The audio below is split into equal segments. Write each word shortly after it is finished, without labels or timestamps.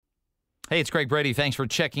Hey, it's Greg Brady. Thanks for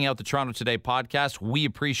checking out the Toronto Today podcast. We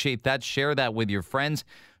appreciate that. Share that with your friends.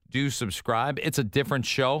 Do subscribe. It's a different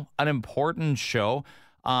show, an important show,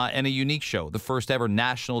 and a unique show. The first ever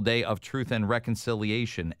National Day of Truth and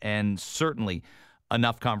Reconciliation. And certainly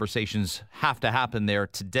enough conversations have to happen there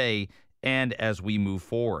today and as we move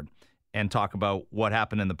forward and talk about what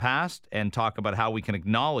happened in the past and talk about how we can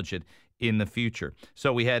acknowledge it in the future.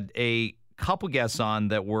 So we had a couple guests on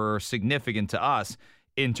that were significant to us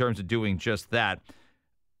in terms of doing just that.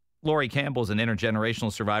 Lori Campbell is an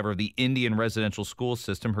intergenerational survivor of the Indian residential school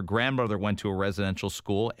system. Her grandmother went to a residential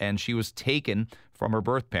school, and she was taken from her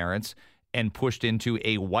birth parents and pushed into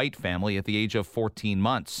a white family at the age of 14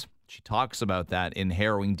 months. She talks about that in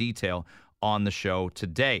harrowing detail on the show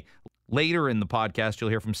today. Later in the podcast, you'll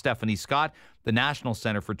hear from Stephanie Scott, the National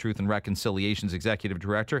Center for Truth and Reconciliation's executive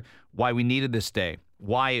director, why we needed this day,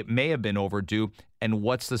 why it may have been overdue, and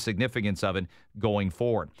what's the significance of it going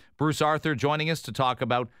forward. Bruce Arthur joining us to talk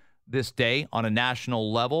about this day on a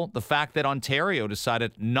national level, the fact that Ontario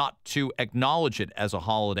decided not to acknowledge it as a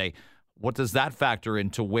holiday. What does that factor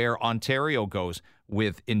into where Ontario goes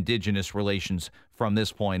with Indigenous relations from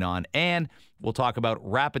this point on? And we'll talk about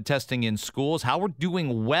rapid testing in schools, how we're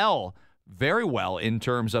doing well, very well in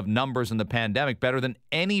terms of numbers in the pandemic, better than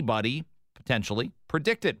anybody potentially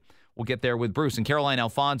predicted. We'll get there with Bruce and Caroline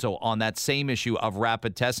Alfonso on that same issue of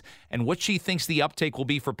rapid tests and what she thinks the uptake will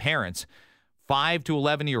be for parents, 5 to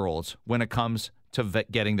 11-year-olds, when it comes to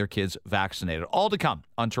getting their kids vaccinated. All to come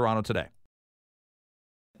on Toronto Today.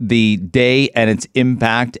 The day and its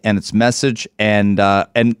impact and its message and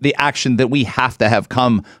the action that we have to have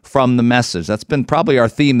come from the message. That's been probably our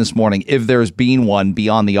theme this morning, if there's been one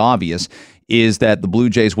beyond the obvious, is that the Blue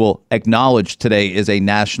Jays will acknowledge today is a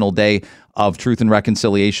national day of truth and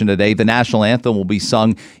reconciliation today. The national anthem will be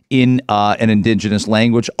sung in an Indigenous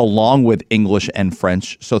language along with English and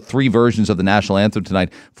French. So 3 versions of the national anthem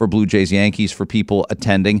tonight for Blue Jays Yankees for people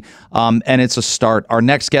attending. And it's a start. Our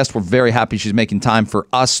next guest, we're very happy she's making time for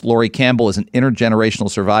us. Lori Campbell is an intergenerational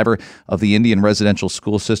survivor of the Indian residential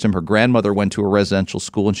school system. Her grandmother went to a residential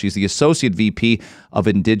school, and she's the Associate VP of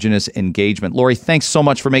Indigenous Engagement. Lori, thanks so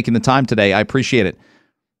much for making the time today. I appreciate it.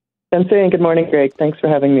 I'm saying good morning, Greg. Thanks for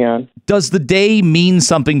having me on. Does the day mean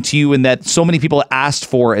something to you in that so many people asked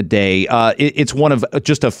for a day? It's one of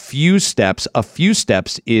just a few steps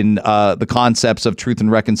in the concepts of truth and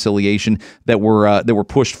reconciliation that were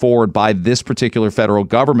pushed forward by this particular federal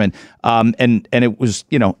government. And it was,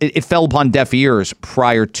 it fell upon deaf ears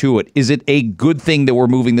prior to it. Is it a good thing that we're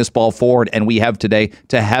moving this ball forward and we have today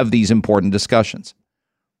to have these important discussions?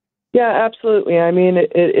 Yeah, absolutely. I mean,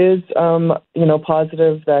 it is,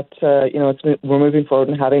 positive that, we're moving forward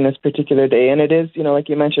and having this particular day. And it is, like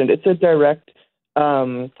you mentioned, it's a direct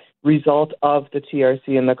result of the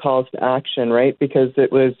TRC and the calls to action, right? Because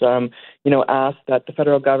it was, asked that the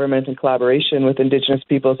federal government in collaboration with Indigenous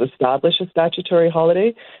peoples establish a statutory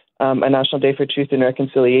holiday, a National Day for Truth and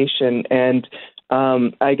Reconciliation. And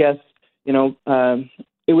I guess,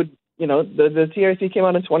 it would, the TRC came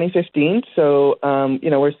out in 2015, so,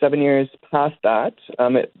 we're 7 years past that.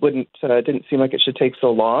 It didn't seem like it should take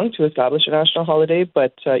so long to establish a national holiday,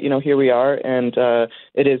 but, here we are, and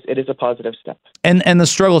it is a positive step. And the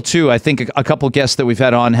struggle, too, I think a couple of guests that we've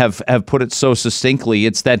had on have put it so succinctly.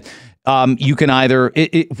 It's that you can either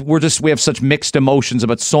we have such mixed emotions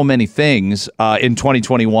about so many things in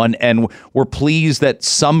 2021, and we're pleased that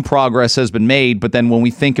some progress has been made. But then when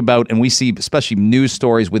we think about and we see especially news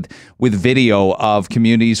stories with video of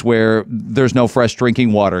communities where there's no fresh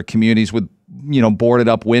drinking water, communities with boarded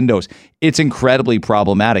up windows, it's incredibly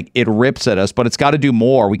problematic. It rips at us, but it's got to do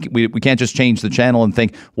more. We can't just change the channel and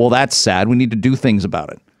think, well, that's sad. We need to do things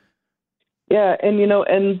about it. Yeah, and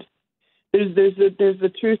There's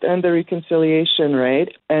the truth and the reconciliation, right?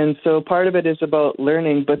 And so part of it is about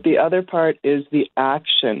learning, but the other part is the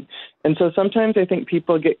action. And so sometimes I think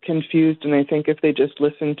people get confused, and I think if they just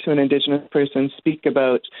listen to an Indigenous person speak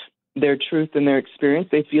about their truth and their experience,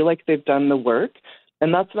 they feel like they've done the work.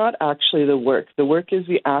 And that's not actually the work. The work is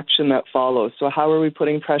the action that follows. So how are we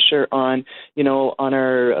putting pressure on, on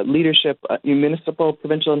our leadership, municipal,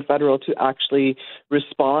 provincial, and federal, to actually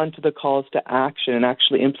respond to the calls to action and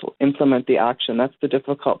actually implement the action? That's the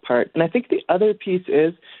difficult part. And I think the other piece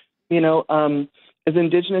is, as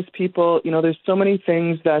Indigenous people, there's so many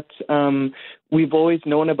things that we've always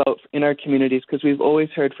known about in our communities, because we've always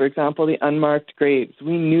heard, for example, the unmarked graves.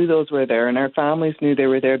 We knew those were there, and our families knew they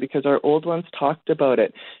were there because our old ones talked about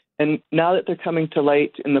it. And now that they're coming to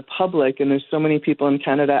light in the public, and there's so many people in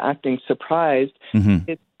Canada acting surprised,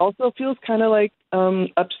 it also feels kind of like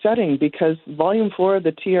upsetting, because Volume 4 of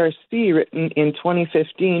the TRC, written in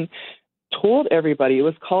 2015, told everybody. It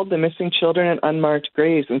was called the Missing Children and Unmarked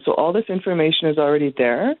Graves. And so all this information is already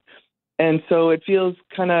there. And so it feels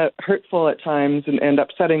kind of hurtful at times and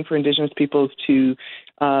upsetting for Indigenous peoples to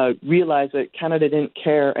realize that Canada didn't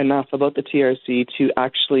care enough about the TRC to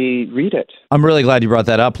actually read it. I'm really glad you brought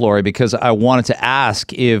that up, Lori, because I wanted to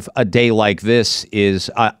ask if a day like this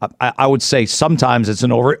is, I would say sometimes it's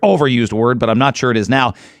an overused word, but I'm not sure it is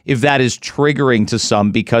now, if that is triggering to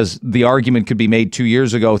some, because the argument could be made 2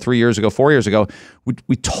 years ago, 3 years ago, 4 years ago.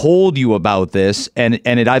 We told you about this, and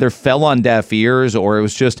it either fell on deaf ears or it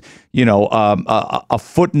was just, a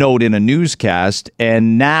footnote in a newscast,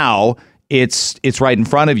 and now it's right in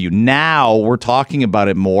front of you. Now we're talking about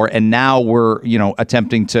it more, and now we're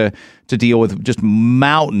attempting to deal with just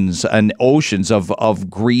mountains and oceans of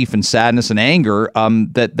grief and sadness and anger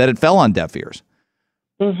that it fell on deaf ears.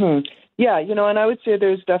 Mm-hmm. Yeah, and I would say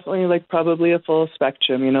there's definitely probably a full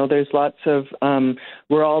spectrum. There's lots of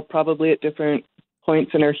we're all probably at different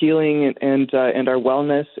points in our healing and our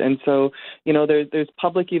wellness, and so there's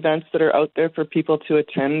public events that are out there for people to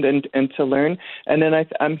attend and to learn, and then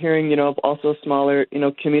I'm hearing of also smaller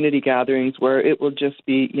community gatherings where it will just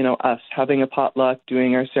be us having a potluck,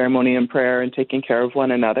 doing our ceremony and prayer, and taking care of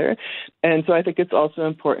one another. And so I think it's also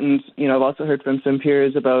important. I've also heard from some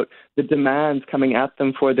peers about the demands coming at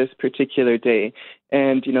them for this particular day.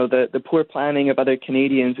 And, the poor planning of other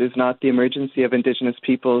Canadians is not the emergency of Indigenous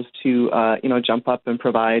peoples to, jump up and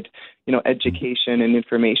provide, education and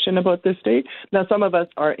information about this date. Now, some of us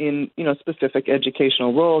are in, specific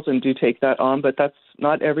educational roles and do take that on, but that's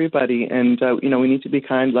not everybody. And, we need to be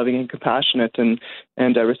kind, loving, and compassionate and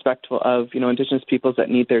respectful of, Indigenous peoples that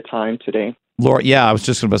need their time today. Lori, yeah, I was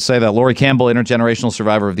just going to say that. Lori Campbell, intergenerational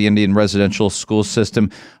survivor of the Indian residential school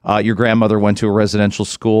system. Your grandmother went to a residential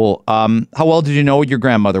school. How well did you know your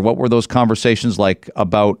grandmother? What were those conversations like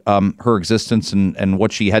about her existence and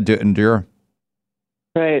what she had to endure?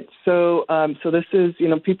 Right. So this is,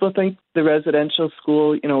 people think the residential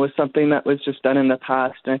school, was something that was just done in the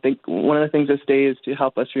past. And I think one of the things this day is to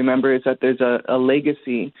help us remember is that there's a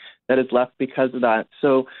legacy that is left because of that.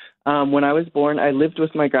 So when I was born, I lived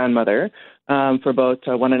with my grandmother for about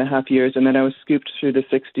 1.5 years, and then I was scooped through the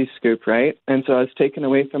 60 scoop, right? And so I was taken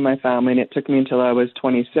away from my family, and it took me until I was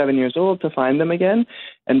 27 years old to find them again.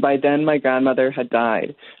 And by then, my grandmother had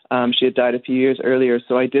died. She had died a few years earlier,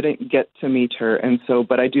 so I didn't get to meet her. And so,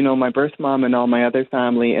 but I do know my birth mom and all my other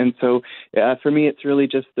family. And so for me, it's really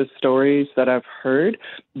just the stories that I've heard.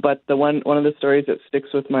 But the one of the stories that sticks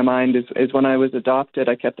with my mind is when I was adopted,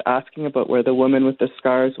 I kept asking about where the woman with the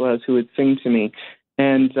scars was who would sing to me.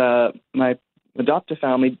 And my adoptive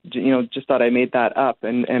family, just thought I made that up.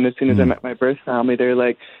 And as soon as I met my birth family, they're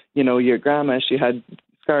like, your grandma, she had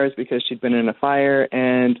scars because she'd been in a fire.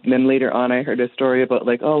 And then later on, I heard a story about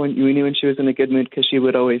when we knew when she was in a good mood because she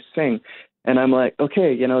would always sing. And I'm like,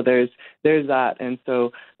 okay, there's that. And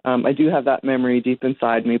so I do have that memory deep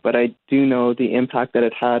inside me, but I do know the impact that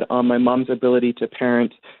it had on my mom's ability to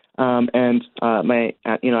parent and my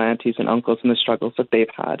aunties and uncles and the struggles that they've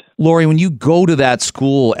had. Lori, when you go to that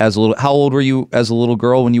school how old were you as a little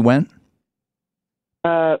girl when you went?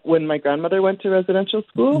 When my grandmother went to residential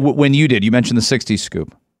school? When you did, you mentioned the 60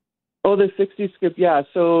 scoop. Oh, the 60 scoop, yeah.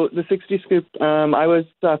 So the 60 scoop, I was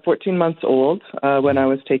 14 months old when I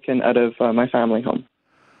was taken out of my family home.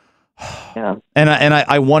 Yeah. And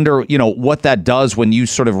I wonder, what that does when you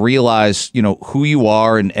sort of realize, who you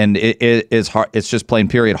are, and it is hard. It's just plain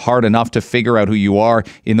period hard enough to figure out who you are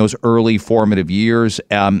in those early formative years.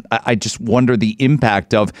 I just wonder the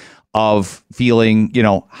impact of feeling,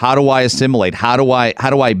 how do I assimilate? How do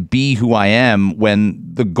I be who I am when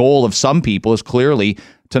the goal of some people is clearly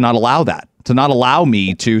to not allow that, to not allow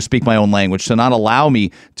me to speak my own language, to not allow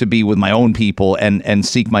me to be with my own people and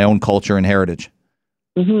seek my own culture and heritage.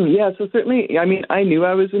 Mm-hmm. Yeah, so certainly, I knew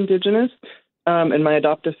I was Indigenous, and my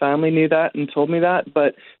adoptive family knew that and told me that,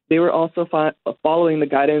 but they were also following the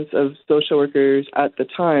guidance of social workers at the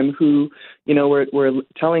time who, were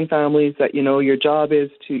telling families that, your job is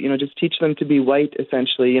to, just teach them to be white,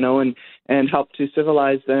 essentially, and help to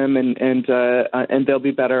civilize them and they'll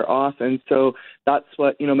be better off. And so that's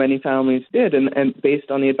what, many families did. And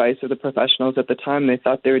based on the advice of the professionals at the time, they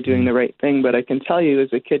thought they were doing the right thing. But I can tell you, as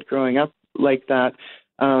a kid growing up like that,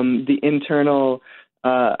 the internal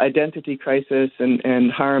identity crisis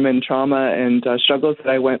and harm and trauma and struggles that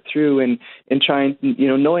I went through and trying,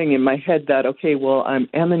 knowing in my head that, okay, well, I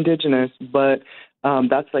am Indigenous, but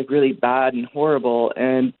that's really bad and horrible.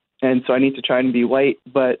 And so I need to try and be white,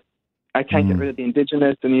 but I can't get rid of the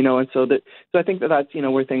Indigenous. And so I think that's,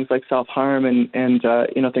 where things like self-harm and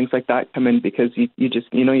things like that come in, because you just,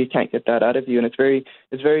 you can't get that out of you. And it's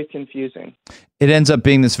very confusing. It ends up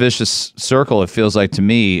being this vicious circle, it feels like to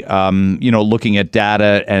me, looking at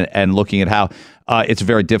data and looking at how it's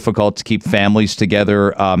very difficult to keep families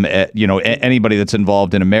together. Anybody that's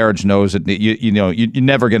involved in a marriage knows that you're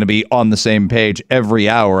never going to be on the same page every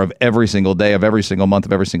hour of every single day of every single month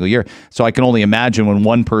of every single year. So I can only imagine when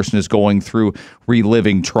one person is going through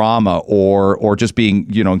reliving trauma or just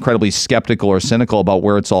being incredibly skeptical or cynical about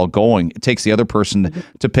where it's all going. It takes the other person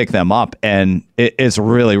to pick them up, and it's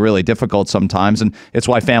really, really difficult sometimes. And it's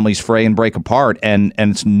why families fray and break apart. And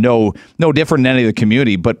it's no different in any of the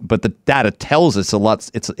community. But the data tells us a lot.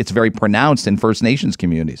 It's very pronounced in First Nations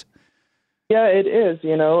communities. Yeah, it is.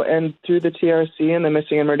 And through the TRC and the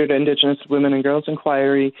Missing and Murdered Indigenous Women and Girls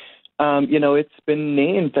Inquiry, it's been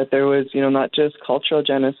named that there was, not just cultural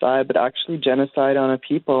genocide, but actually genocide on a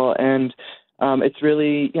people. And it's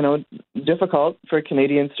really, difficult for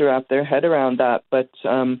Canadians to wrap their head around that. But,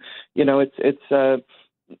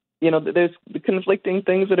 there's conflicting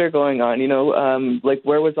things that are going on, like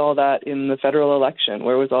where was all that in the federal election?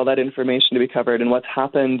 Where was all that information to be covered? And what's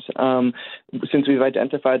happened since we've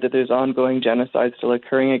identified that there's ongoing genocide still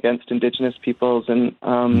occurring against Indigenous peoples? And,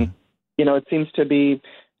 it seems to be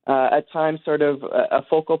at times sort of a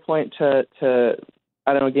focal point to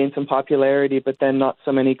gain some popularity, but then not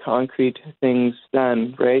so many concrete things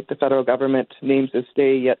done, right? The federal government names this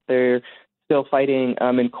day, yet they're still fighting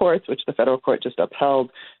in courts, which the federal court just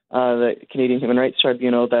upheld. The Canadian Human Rights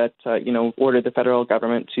Tribunal that, ordered the federal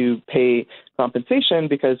government to pay compensation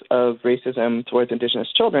because of racism towards Indigenous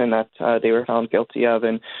children that they were found guilty of.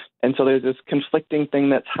 And so there's this conflicting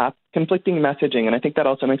thing conflicting messaging. And I think that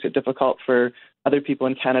also makes it difficult for other people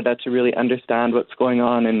in Canada to really understand what's going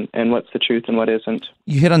on and what's the truth and what isn't.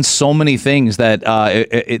 You hit on so many things that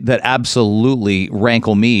that absolutely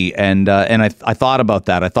rankle me, and I thought about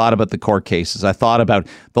that. I thought about the court cases. I thought about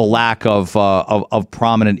the lack of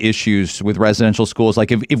prominent issues with residential schools.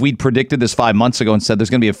 Like if we'd predicted this 5 months ago and said there's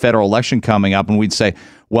going to be a federal election coming up, and we'd say,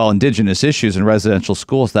 well, Indigenous issues in residential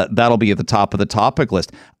schools, that'll be at the top of the topic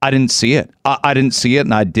list. I didn't see it. I didn't see it,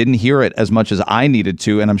 and I didn't hear it as much as I needed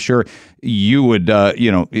to. And I'm sure you would,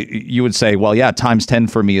 you would say, well, yeah, times 10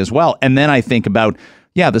 for me as well. And then I think about,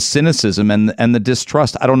 the cynicism and the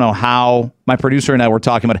distrust. I don't know how. My producer and I were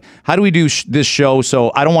talking about how do we do this show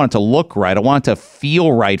so I don't want it to look right. I want it to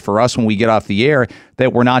feel right for us when we get off the air,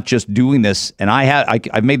 that we're not just doing this. And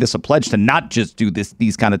I've made this a pledge to not just do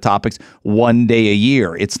these kind of topics one day a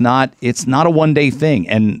year. It's not a one day thing.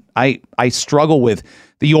 And I struggle with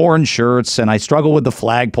the orange shirts, and I struggle with the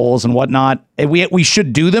flagpoles and whatnot. And we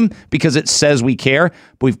should do them because it says we care,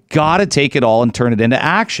 but we've got to take it all and turn it into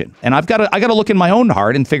action. And I got to look in my own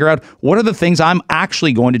heart and figure out what are the things I'm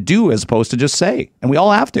actually going to do as opposed to just say. And we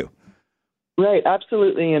all have to. Right,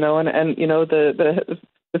 absolutely.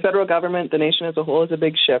 The federal government, the nation as a whole, is a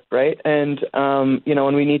big ship, right? And,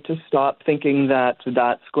 and we need to stop thinking that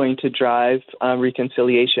that's going to drive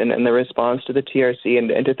reconciliation and the response to the TRC,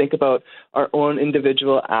 and to think about our own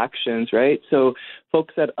individual actions, right? So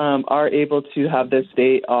folks that are able to have this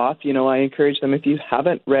day off, I encourage them, if you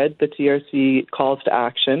haven't read the TRC calls to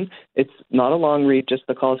action, it's not a long read, just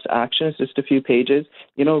the calls to action, it's just a few pages,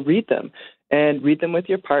 read them. And read them with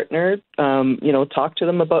your partner. Talk to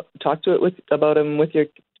them about them with your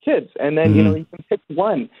kids, and then you can pick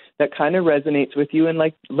one that kind of resonates with you, and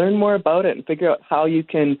learn more about it and figure out how you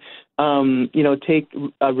can, take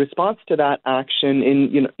a response to that action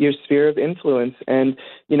in your sphere of influence. And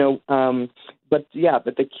but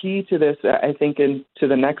the key to this, I think, and to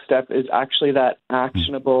the next step is actually that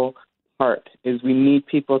actionable part. Is we need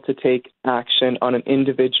people to take action on an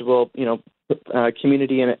individual,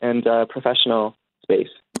 community and professional space.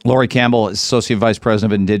 Laurie Campbell, Associate Vice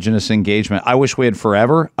President of Indigenous Engagement. I wish we had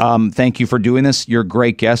forever. Thank you for doing this. You're a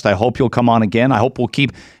great guest. I hope you'll come on again. I hope we'll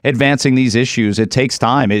keep advancing these issues. It takes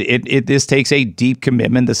time. This takes a deep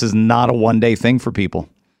commitment. This is not a one-day thing for people.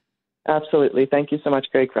 Absolutely. Thank you so much,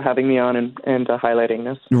 Greg, for having me on and highlighting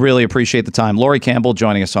this. Really appreciate the time. Laurie Campbell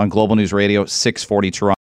joining us on Global News Radio 640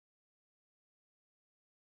 Toronto.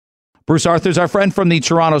 Bruce Arthur's our friend from the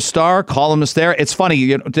Toronto Star, columnist there. It's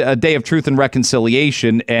funny, a day of truth and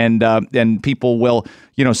reconciliation, and people will,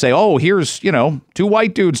 say, oh, here's, two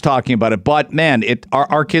white dudes talking about it. But man,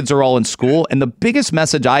 our kids are all in school, and the biggest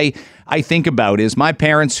message I think about is my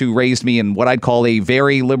parents, who raised me in what I'd call a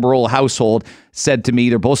very liberal household, said to me,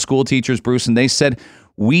 they're both school teachers, Bruce, and they said,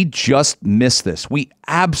 we just missed this. We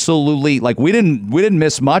absolutely, we didn't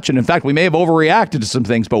miss much. And in fact, we may have overreacted to some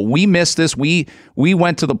things, but we missed this. We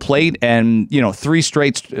went to the plate and, 3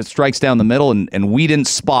 straight strikes down the middle, and we didn't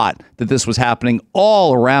spot that this was happening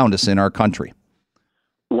all around us in our country.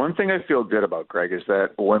 One thing I feel good about, Greg, is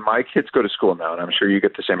that when my kids go to school now, and I'm sure you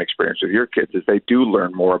get the same experience with your kids, is they do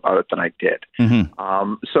learn more about it than I did.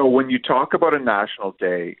 Mm-hmm. So when you talk about a national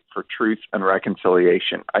day for truth and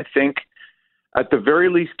reconciliation, I think at the very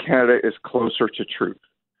least, Canada is closer to truth,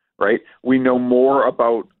 right? We know more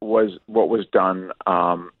about what was done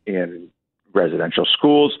in residential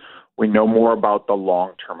schools. We know more about the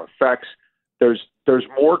long-term effects. There's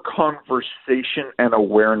more conversation and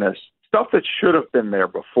awareness, stuff that should have been there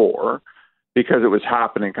before because it was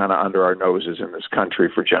happening kind of under our noses in this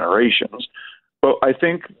country for generations. But I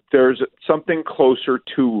think there's something closer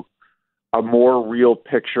to a more real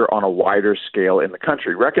picture on a wider scale in the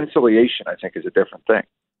country. Reconciliation, I think, is a different thing.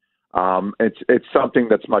 It's something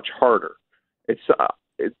that's much harder. It's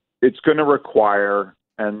going to require,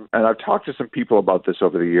 and I've talked to some people about this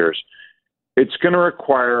over the years, it's going to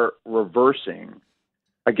require reversing,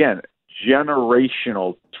 again,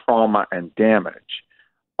 generational trauma and damage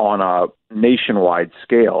on a nationwide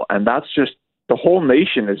scale. And that's just, the whole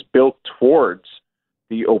nation is built towards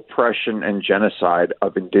the oppression and genocide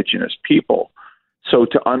of Indigenous people. So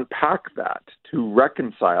to unpack that, to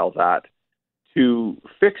reconcile that, to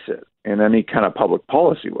fix it in any kind of public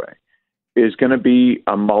policy way is going to be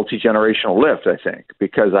a multi-generational lift, I think,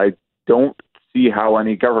 because I don't see how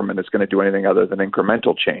any government is going to do anything other than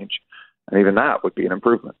incremental change. And even that would be an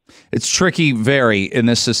improvement. It's tricky, very, in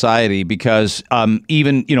this society because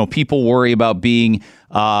even, people worry about being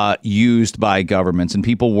used by governments, and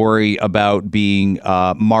people worry about being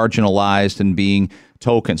marginalized and being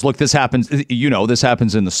tokens. Look, this happens, this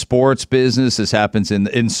happens in the sports business. This happens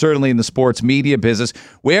in certainly in the sports media business.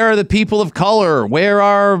 Where are the people of color? Where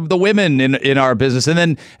are the women in our business?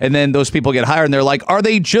 And then those people get hired and they're like, are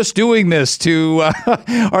they just doing this to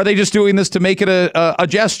make it a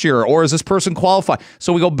gesture, or is this person qualified?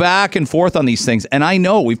 So we go back and forth on these things. And I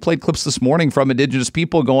know we've played clips this morning from Indigenous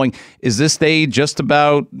people going, is this day just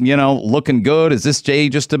about, looking good? Is this day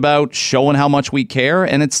just about showing how much we care?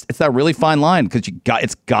 And it's that really fine line because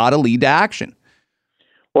it's got to lead to action.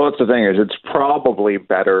 Well, that's the thing is, it's probably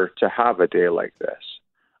better to have a day like this.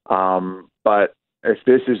 But if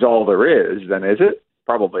this is all there is, then is it?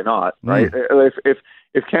 Probably not, right?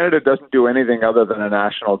 If Canada doesn't do anything other than a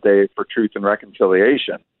national day for truth and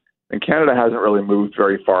reconciliation, then Canada hasn't really moved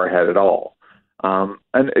very far ahead at all.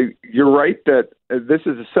 And you're right that this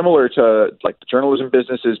is similar to, like, the journalism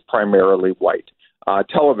business is primarily white.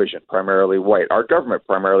 Television, primarily white. Our government,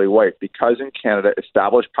 primarily white, because in Canada,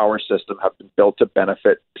 established power systems have been built to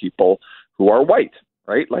benefit people who are white,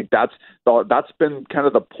 right? Like that's been kind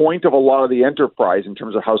of the point of a lot of the enterprise in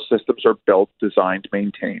terms of how systems are built, designed,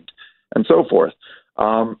 maintained, and so forth.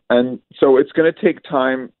 And so it's going to take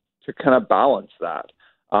time to kind of balance that.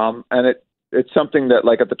 And it's something that,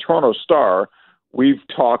 like at the Toronto Star, we've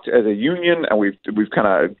talked as a union, and we've kind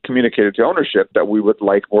of communicated to ownership that we would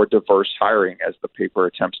like more diverse hiring as the paper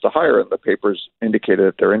attempts to hire, and the paper's indicated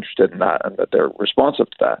that they're interested in that and that they're responsive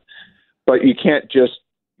to that. But you can't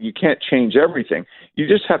change everything. You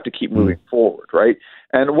just have to keep moving forward, right?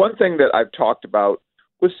 And one thing that I've talked about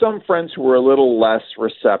with some friends who are a little less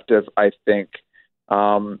receptive, I think,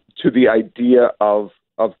 to the idea of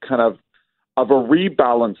a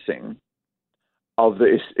rebalancing of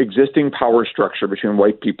the existing power structure between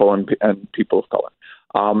white people and people of color.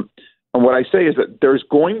 And what I say is that there's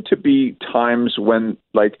going to be times when,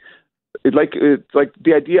 it's like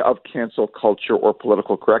the idea of cancel culture or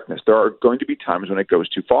political correctness. There are going to be times when it goes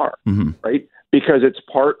too far, right? Because it's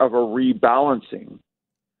part of a rebalancing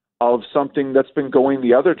of something that's been going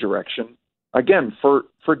the other direction, again, for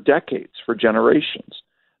decades, for generations.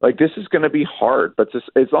 Like, this is going to be hard, but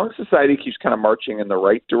as long as society keeps kind of marching in the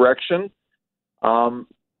right direction,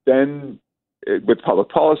 then with public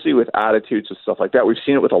policy, with attitudes, with stuff like that, we've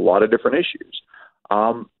seen it with a lot of different issues.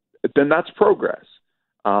 Then that's progress.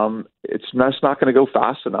 It's not going to go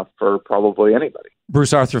fast enough for probably anybody.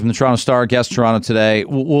 Bruce Arthur from the Toronto Star, guest Toronto today.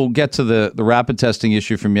 We'll get to the rapid testing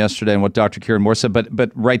issue from yesterday and what Dr. Kieran Moore said,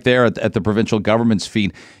 but right there at the provincial government's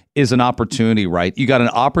feet is an opportunity, right? You got an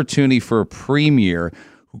opportunity for a premier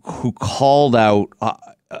who called out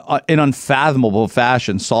in unfathomable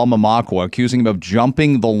fashion Saul Mamakwa, accusing him of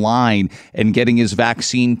jumping the line and getting his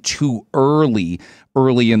vaccine too early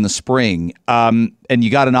in the spring. And you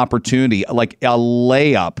got an opportunity, like a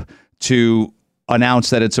layup, to announce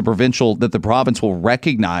that that the province will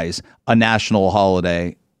recognize a national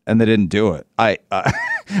holiday, and they didn't do it.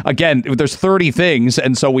 Again, there's 30 things,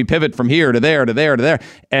 and so we pivot from here to there to there to there.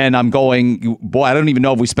 And I'm going, boy, I don't even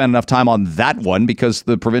know if we spent enough time on that one because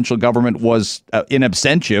the provincial government was in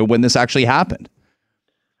absentia when this actually happened.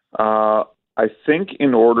 I think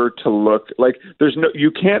in order to look like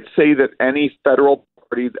you can't say that any federal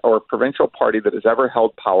party or provincial party that has ever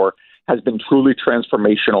held power has been truly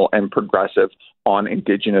transformational and progressive on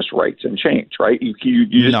Indigenous rights and change, right? You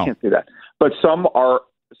just can't say that. But some are,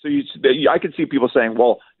 I can see people saying,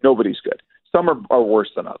 well, nobody's good. Some are worse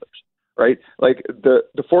than others, right? Like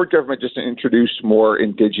the Ford government just introduced more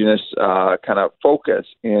Indigenous kind of focus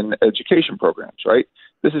in education programs, right?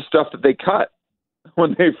 This is stuff that they cut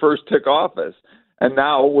when they first took office. And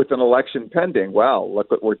now with an election pending, well,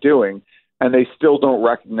 look what we're doing. And they still don't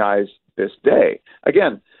recognize this day.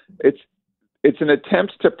 Again, it's an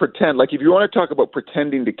attempt to pretend, like if you want to talk about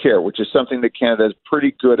pretending to care, which is something that Canada is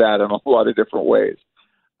pretty good at in a lot of different ways,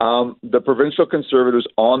 the provincial Conservatives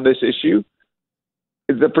on this issue,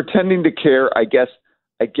 the pretending to care, I guess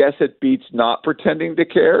it beats not pretending to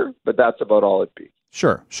care, but that's about all it beats.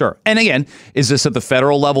 Sure. And again, is this at the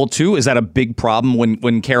federal level too? Is that a big problem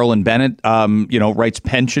when Carolyn Bennett, writes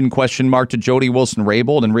pension ? To Jody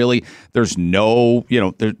Wilson-Raybould, and really there's no,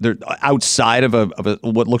 they're outside of a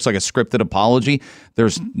what looks like a scripted apology.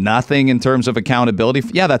 There's nothing in terms of accountability.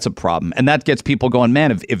 Yeah, that's a problem, and that gets people going.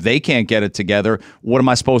 Man, if they can't get it together, what am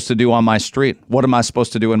I supposed to do on my street? What am I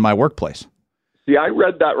supposed to do in my workplace? See, I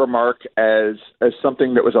read that remark as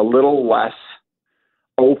something that was a little less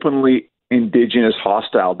openly Indigenous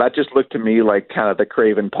hostile. That just looked to me like kind of the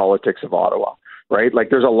craven politics of Ottawa, right? Like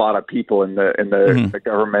there's a lot of people in the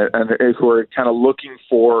government and who are kind of looking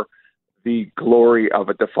for the glory of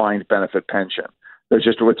a defined benefit pension.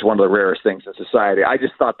 It's one of the rarest things in society. I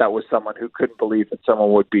just thought that was someone who couldn't believe that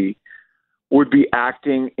someone would be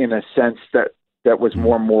acting in a sense that was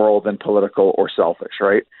more moral than political or selfish,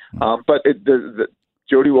 right? But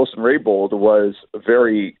Jody Wilson-Raybould was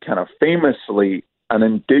very kind of famously an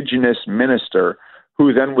Indigenous minister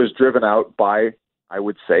who then was driven out by, I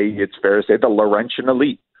would say, it's fair to say, the Laurentian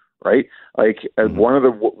elite, right? Like one of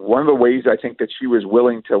the ways I think that she was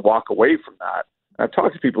willing to walk away from that. I've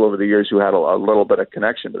talked to people over the years who had a little bit of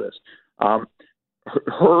connection to this.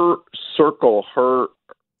 Her circle,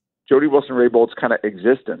 Jody Wilson-Raybould's kind of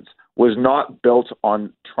existence was not built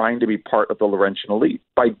on trying to be part of the Laurentian elite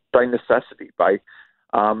by necessity,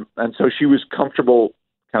 and so she was comfortable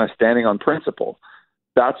kind of standing on principle.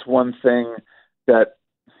 That's one thing that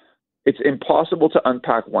it's impossible to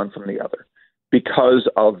unpack one from the other because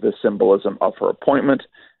of the symbolism of her appointment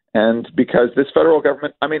and because this federal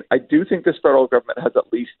government, I do think this federal government has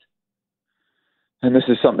at least, and this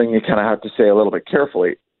is something you kind of have to say a little bit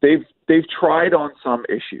carefully, they've tried on some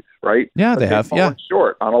issues, right? Yeah, they have. Fallen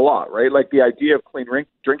short on a lot, right? Like the idea of clean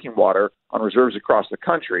drinking water on reserves across the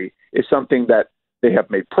country is something that they have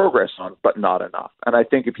made progress on, but not enough. And I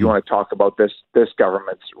think if you want to talk about this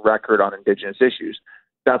government's record on Indigenous issues,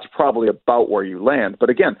 that's probably about where you land.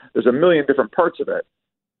 But again, there's a million different parts of it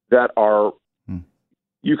that are,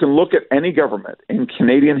 you can look at any government in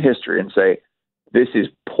Canadian history and say, this is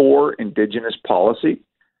poor Indigenous policy,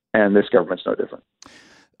 and this government's no different.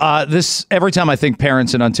 Every time I think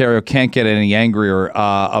parents in Ontario can't get any angrier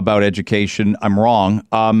about education, I'm wrong.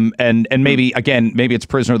 And maybe it's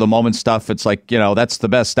prisoner of the moment stuff. It's like, that's the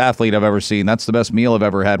best athlete I've ever seen. That's the best meal I've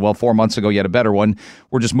ever had. Well, 4 months ago, you had a better one.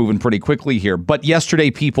 We're just moving pretty quickly here. But yesterday,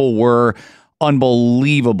 people were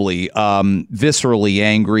unbelievably, viscerally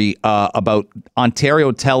angry about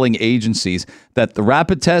Ontario telling agencies that the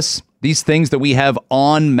rapid tests, these things that we have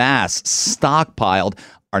en masse stockpiled,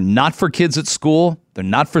 are not for kids at school. They're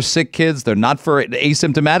not for sick kids. They're not for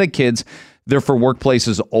asymptomatic kids. They're for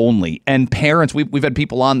workplaces only. And parents, we've had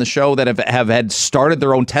people on the show that have had started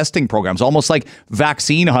their own testing programs, almost like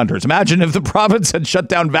vaccine hunters. Imagine if the province had shut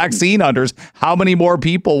down vaccine hunters, how many more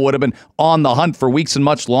people would have been on the hunt for weeks and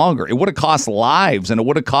much longer? It would have cost lives and it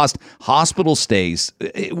would have cost hospital stays.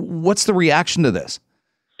 What's the reaction to this?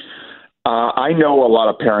 I know a lot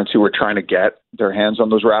of parents who are trying to get their hands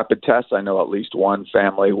on those rapid tests. I know at least one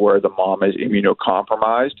family where the mom is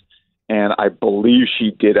immunocompromised, and I believe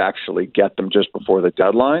she did actually get them just before the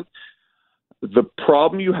deadline. The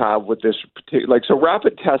problem you have with this, so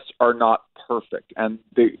rapid tests are not perfect, and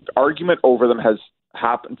the argument over them has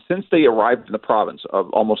happened since they arrived in the province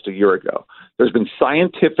of almost a year ago. There's been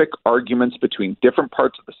scientific arguments between different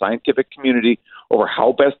parts of the scientific community over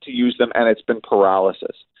how best to use them, and it's been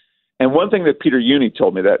paralysis. And one thing that Peter Uni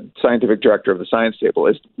told me, that scientific director of the Science Table,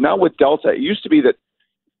 is now with Delta, it used to be that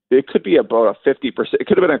it could be about a 50%, it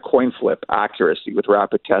could have been a coin flip accuracy with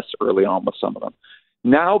rapid tests early on with some of them.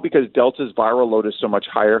 Now, because Delta's viral load is so much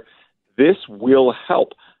higher, this will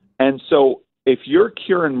help. And so if you're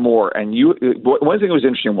Kieran Moore, and one thing that was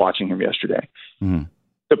interesting watching him yesterday,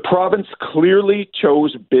 the province clearly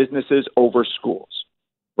chose businesses over schools,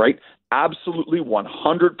 right? Absolutely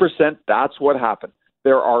 100%. That's what happened.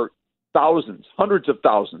 There are thousands, hundreds of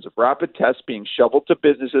thousands of rapid tests being shoveled to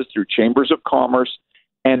businesses through chambers of commerce,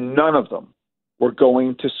 and none of them were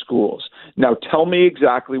going to schools. Now, tell me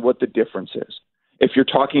exactly what the difference is. If you're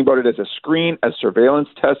talking about it as a screen, as surveillance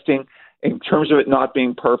testing, in terms of it not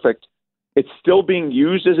being perfect, it's still being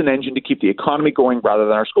used as an engine to keep the economy going rather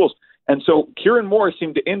than our schools. And so Kieran Moore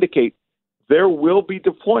seemed to indicate there will be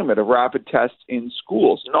deployment of rapid tests in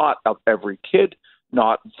schools, not of every kid,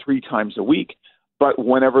 not 3 times a week, but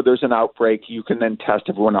whenever there's an outbreak, you can then test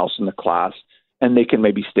everyone else in the class, and they can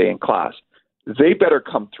maybe stay in class. They better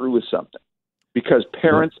come through with something, because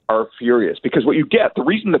parents are furious. Because what you get, the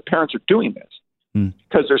reason that parents are doing this,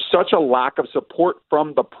 because there's such a lack of support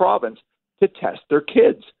from the province to test their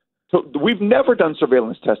kids. So we've never done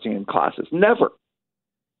surveillance testing in classes, never.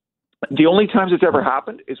 The only times it's ever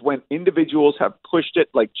happened is when individuals have pushed it,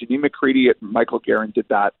 like Janine McCready and Michael Guerin did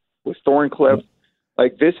that with Thorncliffe.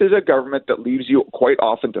 Like, this is a government that leaves you quite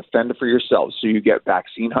often to fend for yourselves. So you get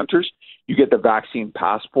vaccine hunters, you get the vaccine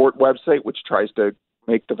passport website, which tries to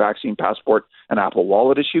make the vaccine passport an Apple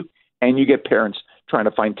Wallet issue, and you get parents trying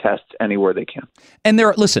to find tests anywhere they can. And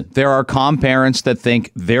there are calm parents that think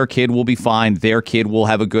their kid will be fine, their kid will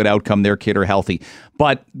have a good outcome, their kid are healthy.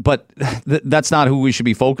 But that's not who we should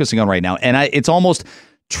be focusing on right now. And it's almost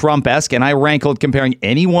Trump-esque, and I rankled comparing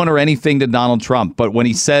anyone or anything to Donald Trump. But when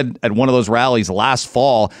he said at one of those rallies last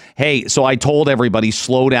fall, hey, so I told everybody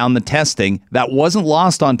slow down the testing, that wasn't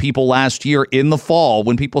lost on people last year in the fall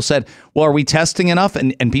when people said, well, are we testing enough?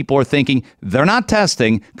 And people are thinking they're not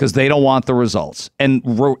testing because they don't want the results. And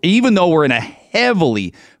even though we're in a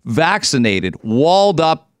heavily vaccinated, walled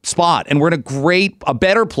up spot, and we're in a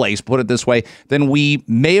better place, put it this way, than we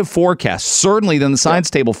may have forecast, certainly than the science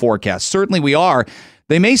table forecast. Certainly we are.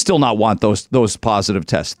 They may still not want those positive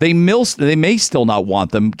tests. They may still not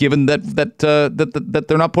want them, given that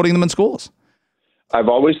they're not putting them in schools. I've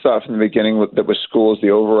always thought from the beginning that with schools, the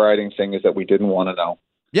overriding thing is that we didn't want to know.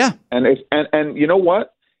 Yeah, and you know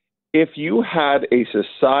what? If you had a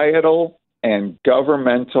societal and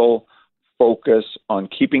governmental focus on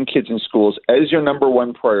keeping kids in schools as your number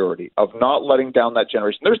one priority, of not letting down that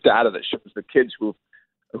generation, there's data that shows the kids who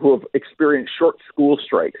have experienced short school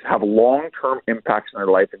strikes have long-term impacts in their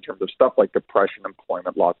life in terms of stuff like depression,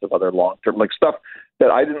 employment, lots of other long-term, like stuff that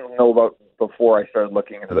I didn't know about before I started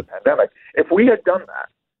looking into the pandemic. If we had done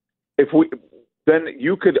that, then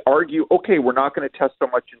you could argue, okay, we're not going to test so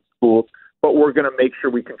much in schools, but we're going to make sure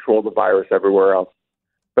we control the virus everywhere else.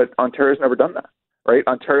 But Ontario's never done that, right?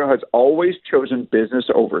 Ontario has always chosen business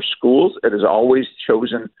over schools. It has always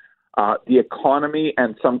chosen the economy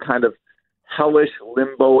and some kind of hellish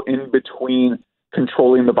limbo in between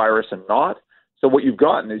controlling the virus and not. So what you've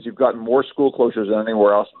gotten is you've gotten more school closures than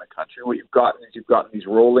anywhere else in the country. What you've gotten is you've gotten these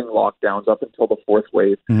rolling lockdowns up until the fourth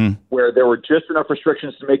wave, where there were just enough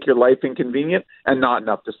restrictions to make your life inconvenient and not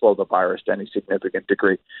enough to slow the virus to any significant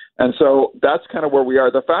degree. And so that's kind of where we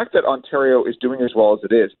are. The fact that Ontario is doing as well as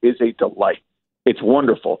it is a delight. It's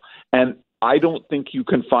wonderful. And I don't think you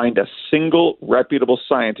can find a single reputable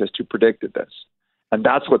scientist who predicted this. And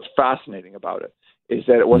that's what's fascinating about it, is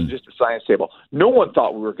that it wasn't just a science table. No one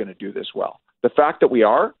thought we were going to do this well. The fact that we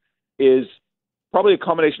are is probably a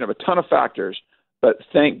combination of a ton of factors, but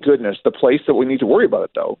thank goodness the place that we need to worry about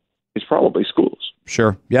it, though, is probably schools.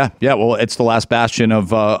 Sure. Yeah. Well, it's the last bastion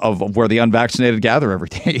of where the unvaccinated gather every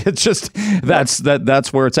day. It's just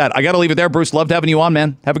that's where it's at. I got to leave it there. Bruce, loved having you on,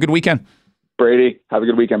 man. Have a good weekend. Brady, have a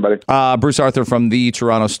good weekend, buddy. Bruce Arthur from the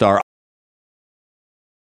Toronto Star.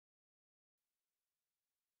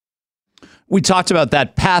 We talked about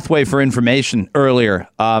that pathway for information earlier,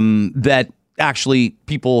 that actually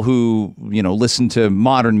people who, listen to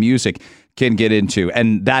modern music can get into.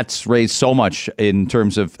 And that's raised so much in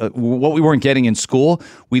terms of what we weren't getting in school.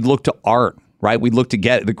 We'd look to art, right? We'd look to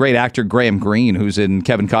get the great actor Graham Greene, who's in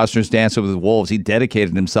Kevin Costner's Dancing with the Wolves. He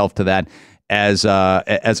dedicated himself to that as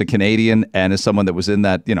a Canadian and as someone that was in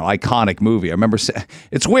that, iconic movie. I remember,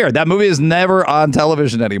 it's weird. That movie is never on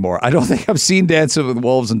television anymore. I don't think I've seen Dancing with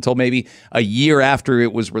Wolves until maybe a year after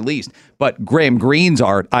it was released. But Graham Greene's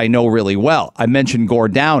art, I know really well. I mentioned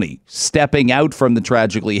Gord Downie stepping out from the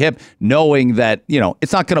Tragically Hip, knowing that,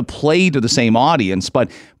 it's not going to play to the same audience,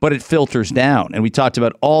 but it filters down. And we talked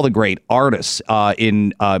about all the great artists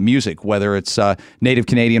in music, whether it's Native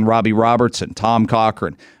Canadian Robbie Robertson, Tom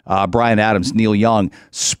Cochrane, Bryan Adams, Neil Young,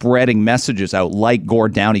 spreading messages out like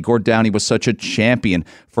Gord Downie. Gord Downie was such a champion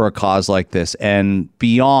for a cause like this. And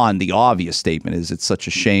beyond the obvious statement is it's such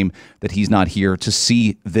a shame that he's not here to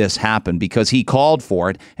see this happen, because he called for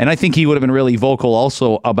it. And I think he would have been really vocal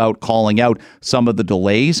also about calling out some of the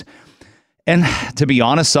delays. And to be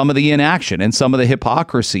honest, some of the inaction and some of the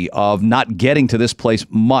hypocrisy of not getting to this place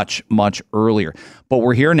much, much earlier. But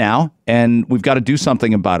we're here now, and we've got to do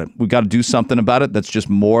something about it. We've got to do something about it that's just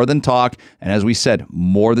more than talk. And as we said,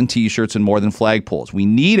 more than T-shirts and more than flagpoles. We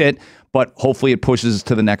need it, but hopefully it pushes us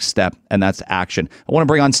to the next step, and that's action. I want to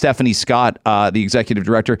bring on Stephanie Scott, the Executive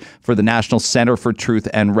Director for the National Center for Truth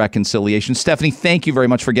and Reconciliation. Stephanie, thank you very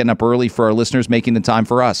much for getting up early for our listeners, making the time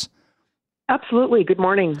for us. Absolutely. Good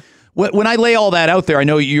morning. When I lay all that out there, I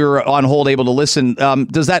know you're on hold, able to listen.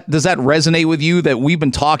 Does that resonate with you that we've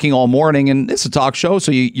been talking all morning, and it's a talk show, so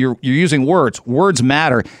you're using words. Words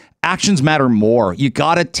matter. Actions matter more. You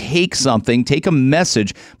got to take something, take a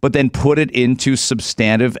message, but then put it into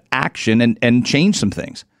substantive action and change some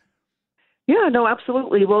things. Yeah, no,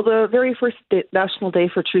 absolutely. Well, the very first National Day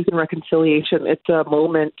for Truth and Reconciliation, it's a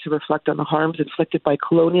moment to reflect on the harms inflicted by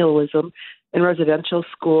colonialism in residential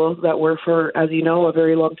schools that were for, as you know, a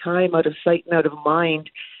very long time out of sight and out of mind.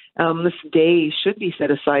 This day should be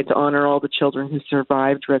set aside to honor all the children who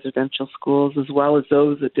survived residential schools, as well as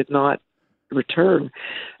those that did not return.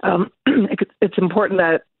 It's important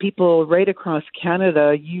that people right across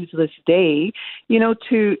Canada use this day,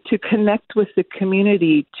 to connect with the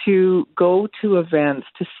community, to go to events,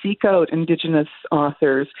 to seek out Indigenous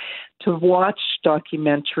authors, to watch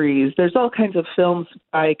documentaries. There's all kinds of films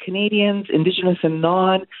by Canadians, Indigenous and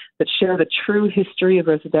non, that share the true history of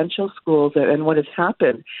residential schools and what has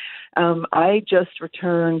happened. I just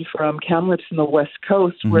returned from Kamloops in the West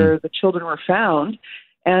Coast, where the children were found.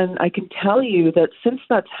 And I can tell you that since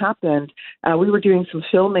that's happened, we were doing some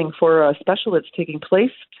filming for a special that's taking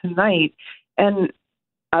place tonight. And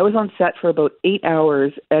I was on set for about 8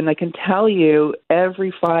 hours. And I can tell you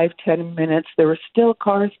every 5-10 minutes, there were still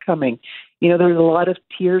cars coming. There was a lot of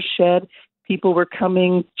tears shed. People were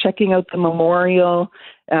coming, checking out the memorial,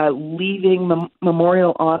 leaving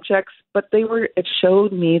memorial objects. But it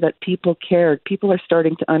showed me that people cared. People are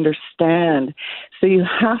starting to understand. So you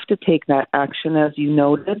have to take that action, as you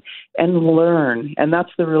noted, and learn. And that's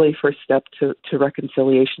the really first step to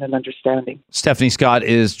reconciliation and understanding. Stephanie Scott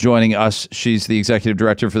is joining us. She's the Executive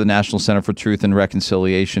Director for the National Center for Truth and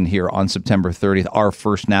Reconciliation here on September 30th, our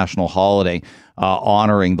first national holiday,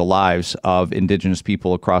 honoring the lives of Indigenous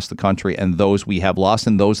people across the country and those we have lost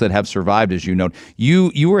and those that have survived, as you note.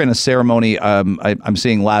 You were in a ceremony, I'm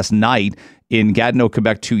seeing last night, in Gatineau,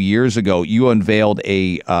 Quebec 2 years ago. You unveiled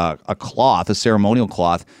a cloth, a ceremonial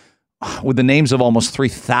cloth, with the names of almost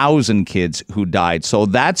 3,000 kids who died. So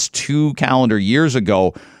that's 2 calendar years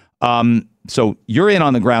ago. So you're in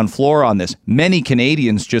on the ground floor on this. Many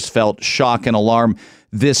Canadians just felt shock and alarm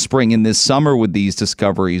this spring and this summer with these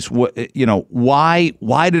discoveries. Why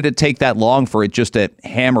did it take that long for it just to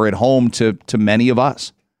hammer it home to many of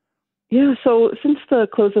us? Yeah, so since the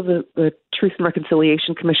close of the Truth and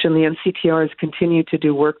Reconciliation Commission, the NCTR has continued to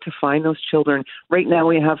do work to find those children. Right now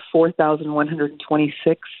we have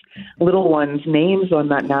 4,126 little ones' names on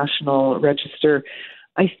that national register.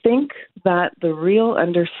 I think that the real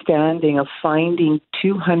understanding of finding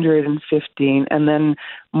 215 and then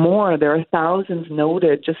more, there are thousands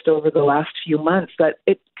noted just over the last few months, that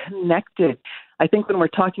it connected. I think when we're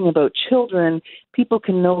talking about children, people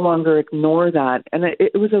can no longer ignore that. And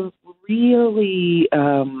it was a really,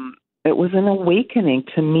 it was an awakening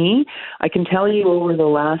to me. I can tell you over the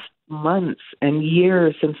last months and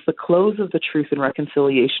years since the close of the Truth and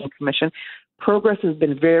Reconciliation Commission, progress has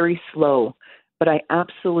been very slow. But I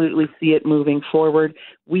absolutely see it moving forward.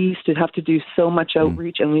 We used to have to do so much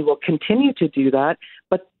outreach, and we will continue to do that.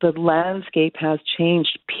 But the landscape has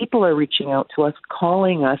changed. People are reaching out to us,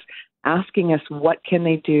 calling us, asking us, what can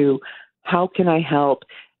they do? How can I help?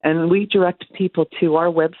 And we direct people to our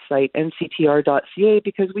website, nctr.ca,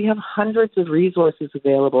 because we have hundreds of resources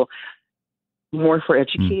available, more for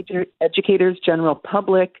educators, general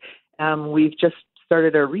public. We've just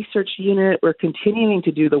started a research unit. We're continuing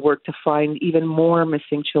to do the work to find even more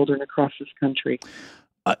missing children across this country.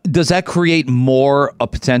 Does that create more a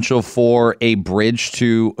potential for a bridge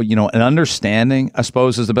to, an understanding, I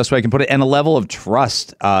suppose, is the best way I can put it, and a level of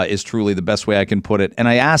trust is truly the best way I can put it. And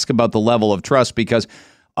I ask about the level of trust because,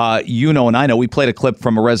 and I know, we played a clip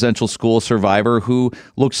from a residential school survivor who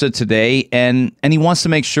looks at today and he wants to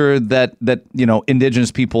make sure that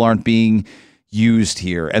Indigenous people aren't being used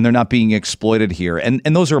here and they're not being exploited here. And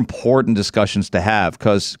those are important discussions to have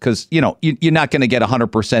because you're not going to get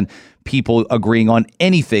 100% people agreeing on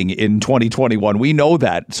anything in 2021. We know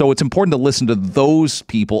that. So it's important to listen to those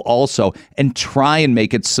people also and try and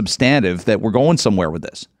make it substantive that we're going somewhere with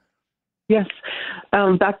this. Yes.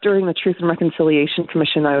 Back during the Truth and Reconciliation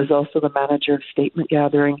Commission, I was also the manager of statement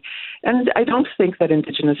gathering. And I don't think that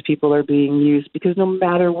Indigenous people are being used, because no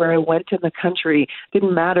matter where I went in the country,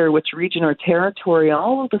 didn't matter which region or territory,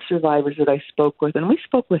 all of the survivors that I spoke with, and we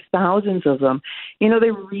spoke with thousands of them, they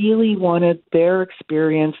really wanted their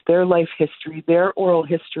experience, their life history, their oral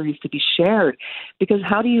histories to be shared. Because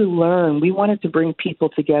how do you learn? We wanted to bring people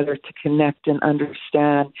together to connect and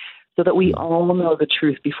understand, so that we all know the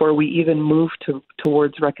truth before we even move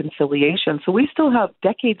towards reconciliation. So we still have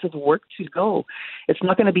decades of work to go. It's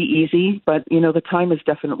not going to be easy, but, the time is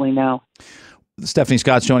definitely now. Stephanie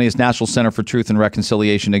Scott's joining us, National Center for Truth and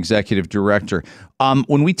Reconciliation Executive Director.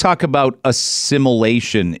 When we talk about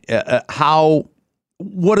assimilation,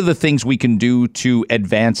 what are the things we can do to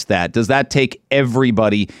advance that? Does that take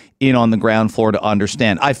everybody in on the ground floor to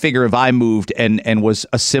understand? I figure if I moved and was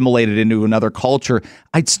assimilated into another culture,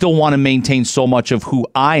 I'd still want to maintain so much of who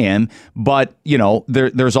I am. But,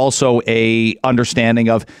 there's also a understanding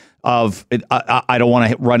of I don't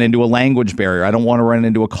want to run into a language barrier. I don't want to run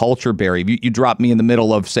into a culture barrier. You drop me in the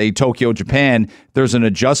middle of, say, Tokyo, Japan, there's an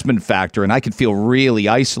adjustment factor, and I could feel really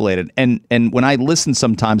isolated. And when I listen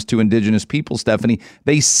sometimes to Indigenous people, Stephanie,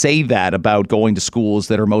 they say that about going to schools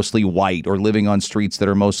that are mostly white or living on streets that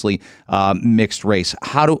are mostly mixed race.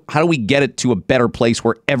 How do we get it to a better place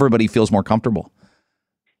where everybody feels more comfortable?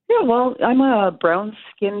 Yeah, well, I'm a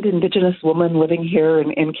brown-skinned Indigenous woman living here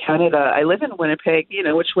in Canada. I live in Winnipeg,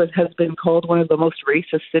 which has been called one of the most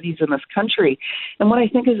racist cities in this country. And what I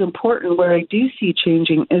think is important, where I do see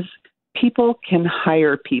changing, is people can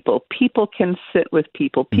hire people. People can sit with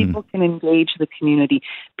people. People can engage the community.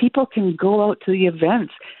 People can go out to the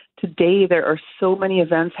events. Today, there are so many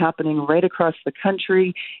events happening right across the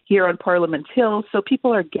country here on Parliament Hill. So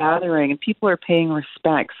people are gathering and people are paying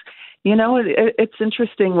respects. It's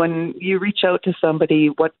interesting when you reach out to somebody,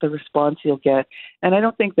 what the response you'll get. And I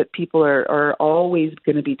don't think that people are always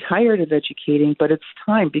going to be tired of educating, but it's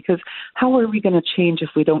time, because how are we going to change if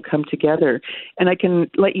we don't come together? And I can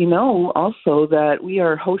let you know also that we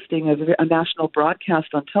are hosting a national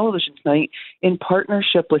broadcast on television tonight in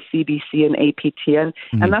partnership with CBC and APTN.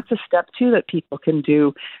 And that's a step too that people can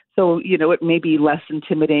do. So, it may be less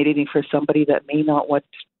intimidating for somebody that may not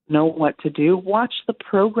know what to do. Watch the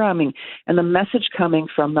programming and the message coming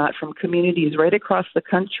from that, from communities right across the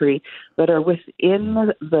country that are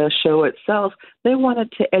within the show itself. They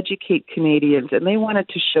wanted to educate Canadians, and they wanted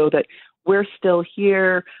to show that we're still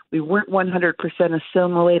here. We weren't 100%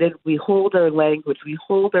 assimilated. We hold our language. We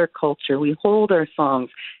hold our culture. We hold our songs.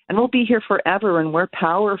 And we'll be here forever, and we're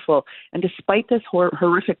powerful. And despite this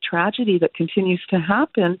horrific tragedy that continues to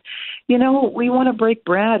happen, we want to break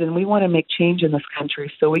bread, and we want to make change in this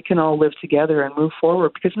country so we can all live together and move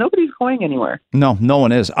forward, because nobody's going anywhere. No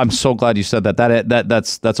one is. I'm so glad you said that.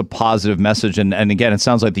 That's a positive message. And again, it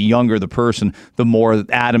sounds like the younger the person, the more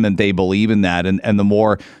adamant they believe in that, and the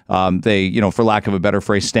more they, for lack of a better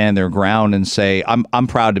phrase, stand their ground and say, I'm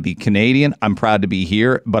proud to be Canadian. I'm proud to be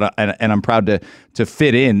here, but and I'm proud to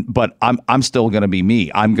fit in, but I'm still going to be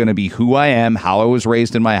me. I'm going to be who I am, how I was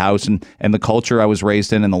raised in my house, and the culture I was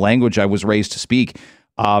raised in, and the language I was raised to speak.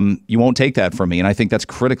 You won't take that from me, and I think that's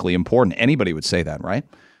critically important. Anybody would say that, right?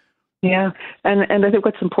 Yeah, and I think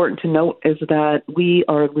what's important to note is that we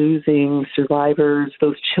are losing survivors,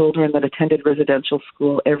 those children that attended residential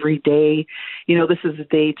school every day. This is a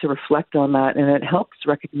day to reflect on that, and it helps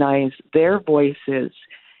recognize their voices,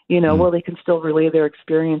 where they can still relay their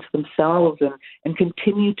experience themselves and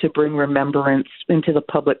continue to bring remembrance into the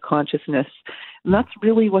public consciousness. And that's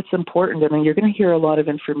really what's important. I mean, you're going to hear a lot of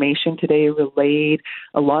information today relayed,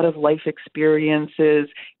 a lot of life experiences.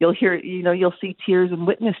 You'll hear, you'll see tears and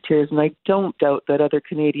witness tears. And I don't doubt that other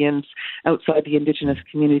Canadians outside the Indigenous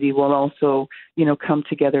community will also, come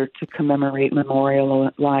together to commemorate,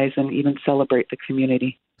 memorialize, and even celebrate the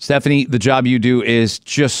community. Stephanie, the job you do is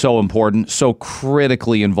just so important, so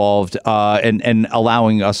critically involved, and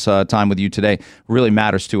allowing us time with you today really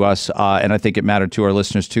matters to us, and I think it mattered to our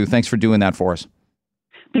listeners too. Thanks for doing that for us.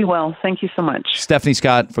 Be well. Thank you so much. Stephanie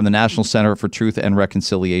Scott from the National Center for Truth and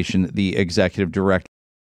Reconciliation, the Executive Director.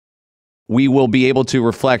 We will be able to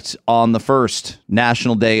reflect on the first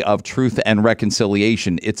National Day of Truth and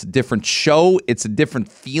Reconciliation. It's a different show. It's a different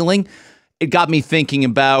feeling. It got me thinking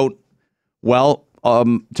about,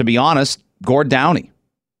 to be honest, Gord Downie.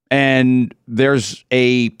 And there's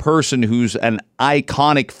a person who's an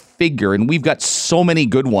iconic figure, and we've got so many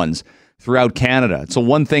good ones throughout Canada. So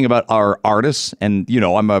one thing about our artists, and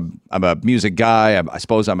I'm a music guy. I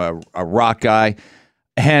suppose I'm a rock guy,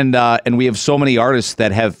 and we have so many artists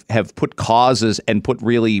that have put causes and put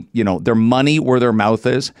really their money where their mouth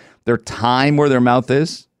is, their time where their mouth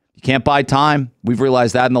is. You can't buy time. We've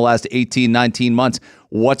realized that in the last 18, 19 months.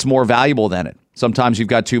 What's more valuable than it? Sometimes you've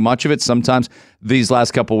got too much of it. Sometimes these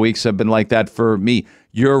last couple of weeks have been like that for me.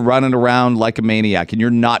 You're running around like a maniac, and you're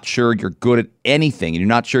not sure you're good at anything, and you're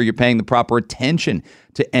not sure you're paying the proper attention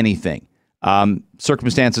to anything.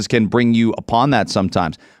 Circumstances can bring you upon that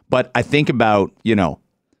sometimes. But I think about,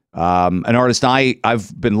 an artist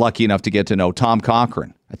I've been lucky enough to get to know, Tom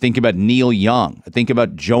Cochrane. I think about Neil Young. I think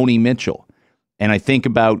about Joni Mitchell. And I think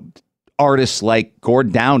about artists like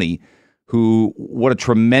Gord Downie, who, what a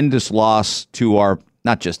tremendous loss to our,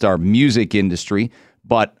 not just our music industry,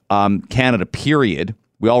 but Canada, period.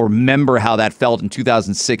 We all remember how that felt in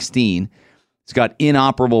 2016. He's got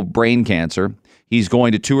inoperable brain cancer. He's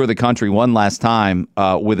going to tour the country one last time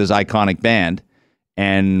with his iconic band.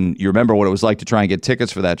 And you remember what it was like to try and get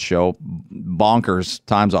tickets for that show. Bonkers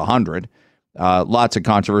times 100. Lots of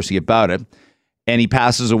controversy about it. And he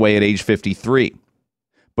passes away at age 53.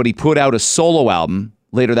 But he put out a solo album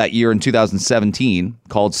later that year in 2017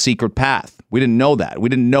 called Secret Path. We didn't know that. We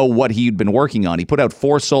didn't know what he'd been working on. He put out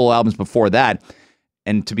 4 solo albums before that.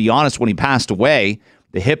 And to be honest, when he passed away,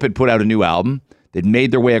 The Hip had put out a new album. They'd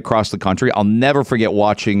made their way across the country. I'll never forget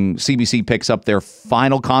watching CBC picks up their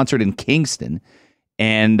final concert in Kingston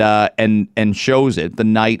and shows it the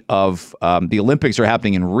night of the Olympics are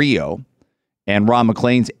happening in Rio, and Ron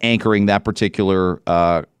McLean's anchoring that particular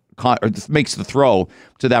makes the throw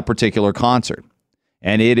to that particular concert.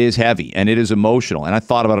 And it is heavy and it is emotional. And I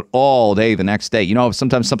thought about it all day the next day.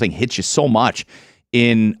 Sometimes something hits you so much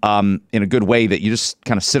in a good way that you just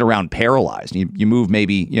kind of sit around paralyzed. You move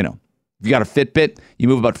maybe, if you got a Fitbit, you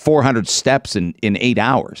move about 400 steps in 8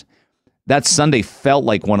 hours. That Sunday felt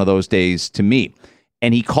like one of those days to me.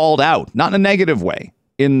 And he called out, not in a negative way,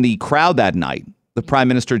 in the crowd that night, the Prime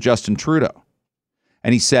Minister Justin Trudeau.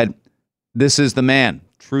 And he said, this is the man,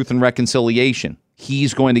 truth and reconciliation.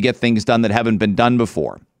 He's going to get things done that haven't been done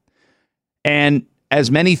before. And as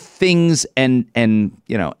many things and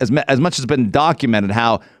as much has been documented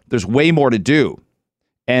how there's way more to do,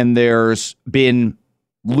 and there's been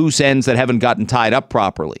loose ends that haven't gotten tied up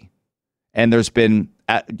properly. And there's been,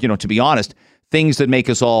 to be honest, things that make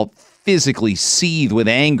us all physically seethe with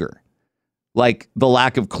anger, like the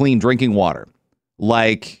lack of clean drinking water,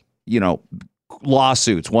 like,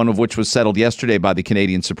 lawsuits, one of which was settled yesterday by the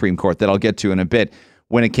Canadian Supreme Court that I'll get to in a bit,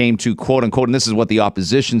 when it came to quote unquote, and this is what the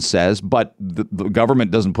opposition says, but the government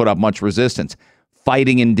doesn't put up much resistance,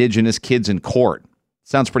 fighting Indigenous kids in court.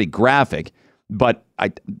 Sounds pretty graphic, but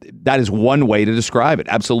that is one way to describe it.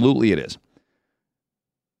 Absolutely it is.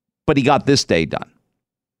 But he got this day done.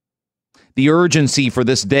 The urgency for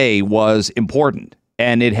this day was important,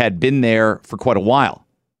 and it had been there for quite a while.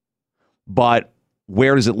 But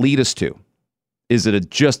where does it lead us to? Is it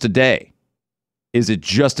just a day? Is it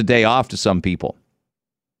just a day off to some people?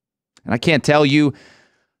 And I can't tell you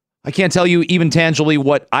even tangibly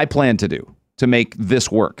what I plan to do to make this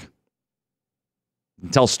work.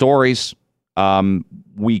 Tell stories.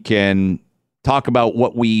 We can talk about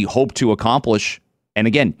what we hope to accomplish. And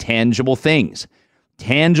again, tangible things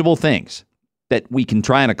that we can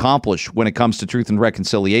try and accomplish when it comes to truth and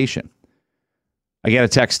reconciliation. I get a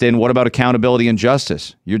text in, what about accountability and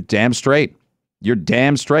justice? You're damn straight. You're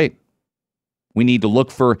damn straight. We need to look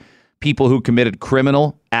for people who committed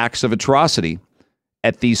criminal acts of atrocity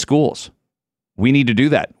at these schools. We need to do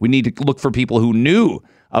that. We need to look for people who knew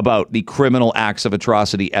about the criminal acts of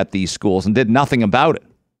atrocity at these schools and did nothing about it.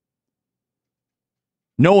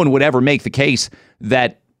 No one would ever make the case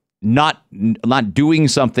that not doing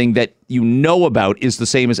something that you know about is the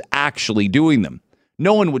same as actually doing them.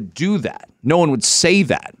 No one would do that. No one would say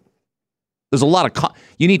that. There's a lot of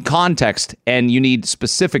you need context and you need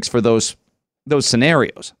specifics for those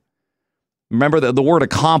scenarios. Remember the word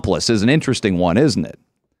accomplice is an interesting one, isn't it?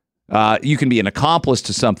 You can be an accomplice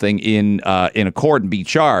to something in a court and be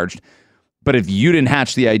charged, but if you didn't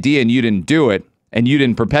hatch the idea and you didn't do it and you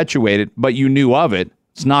didn't perpetuate it, but you knew of it,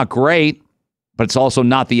 it's not great, but it's also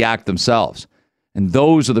not the act themselves. And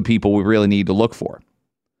those are the people we really need to look for.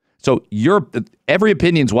 So every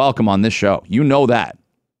opinion's welcome on this show. You know that.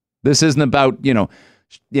 This isn't about,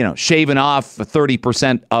 shaving off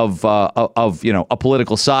 30% of a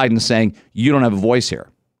political side and saying you don't have a voice here.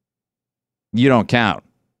 You don't count.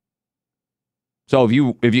 So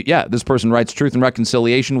this person writes truth and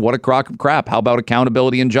reconciliation. What a crock of crap. How about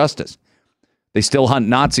accountability and justice? They still hunt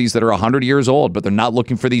Nazis that are 100 years old, but they're not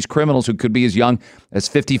looking for these criminals who could be as young as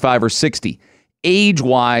 55 or 60.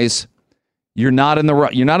 Age-wise, you're not in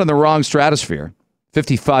the wrong stratosphere.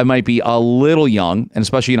 55 might be a little young, and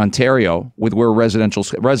especially in Ontario, with where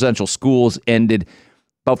residential schools ended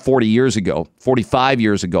about 40 years ago, 45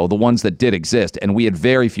 years ago, the ones that did exist, and we had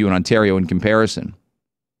very few in Ontario in comparison.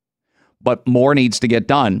 But more needs to get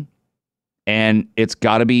done, And it's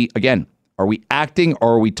got to be, again, are we acting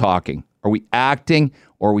or are we talking? Are we acting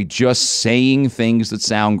or are we just saying things that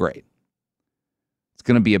sound great? It's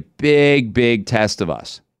going to be a big, big test of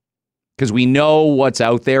us because we know what's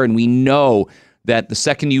out there, and we know that the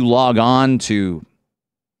second you log on to,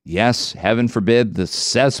 yes, heaven forbid, the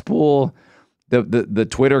cesspool, the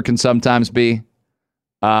Twitter can sometimes be,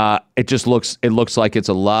 it looks like it's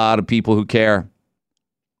a lot of people who care.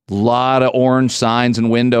 A lot of orange signs and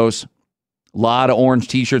windows. A lot of orange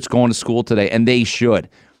T-shirts going to school today, and they should,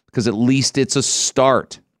 because at least it's a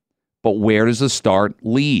start. But where does the start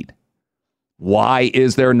lead? Why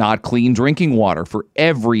is there not clean drinking water for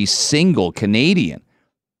every single Canadian?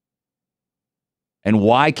 And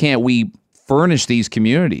why can't we furnish these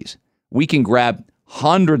communities? We can grab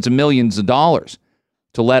hundreds of millions of dollars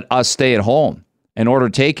to let us stay at home and order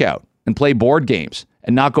takeout and play board games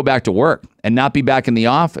and not go back to work and not be back in the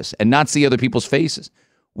office and not see other people's faces.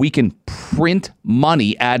 We can print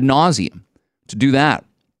money ad nauseum to do that.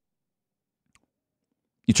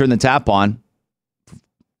 You turn the tap on,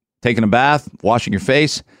 taking a bath, washing your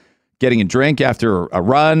face, getting a drink after a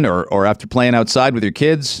run or after playing outside with your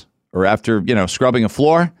kids or after, scrubbing a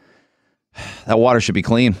floor. That water should be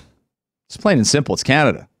clean. It's plain and simple. It's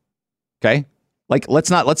Canada. Okay? Like, let's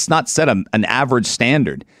not set an average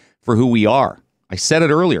standard for who we are. I said it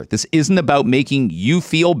earlier. This isn't about making you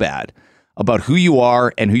feel bad about who you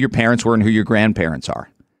are and who your parents were and who your grandparents are.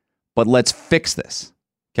 But let's fix this.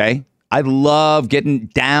 Okay? I love getting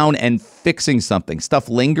down and fixing something. Stuff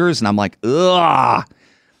lingers, and I'm like, ugh.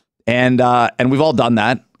 And we've all done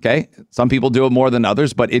that. Okay? Some people do it more than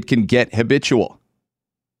others, but it can get habitual.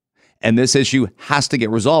 And this issue has to get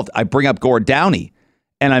resolved. I bring up Gord Downie,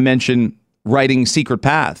 and I mention writing Secret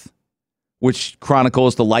Path, which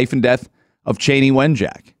chronicles the life and death of Cheney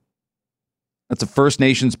Wenjack. That's a First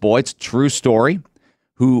Nations boy. It's a true story,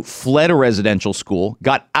 who fled a residential school,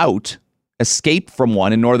 got out, escaped from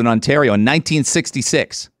one in Northern Ontario in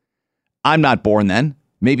 1966. I'm not born then.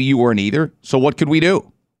 Maybe you weren't either. So what could we do?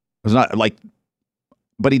 It was not like,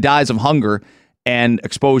 but he dies of hunger and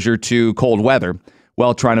exposure to cold weather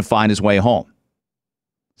while trying to find his way home.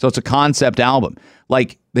 So it's a concept album.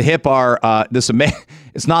 Like the hip are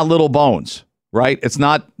it's not Little Bones, right? It's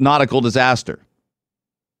not Nautical Disaster.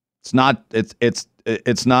 It's not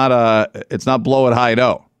Blow It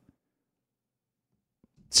High-Do.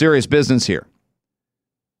 Serious business here.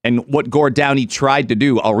 And what Gord Downie tried to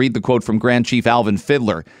do, I'll read the quote from Grand Chief Alvin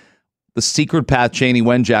Fiddler, the Secret Path Cheney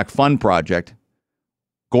Wenjack Fund Project.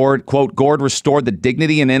 Gord, quote, Gord restored the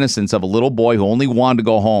dignity and innocence of a little boy who only wanted to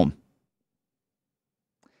go home.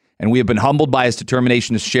 And we have been humbled by his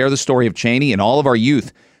determination to share the story of Cheney and all of our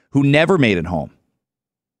youth who never made it home.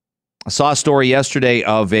 I saw a story yesterday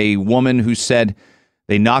of a woman who said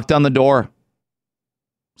they knocked on the door.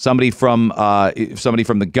 Somebody from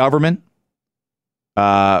the government,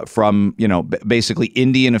 from basically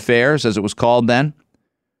Indian Affairs, as it was called then,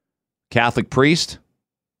 Catholic priest,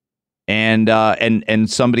 and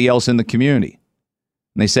somebody else in the community.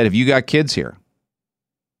 And they said, "Have you got kids here?"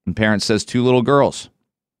 And parent says, 2 little girls.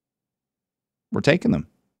 We're taking them.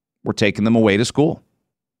 We're taking them away to school.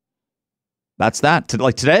 That's that.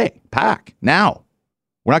 Like today, pack now.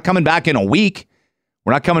 We're not coming back in a week.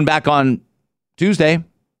 We're not coming back on Tuesday.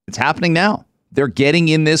 It's happening now. They're getting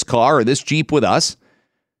in this car or this Jeep with us,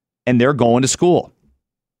 and they're going to school.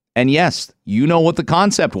 And yes, you know what the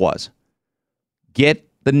concept was. Get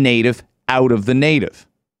the native out of the native.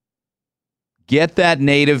 Get that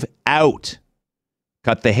native out.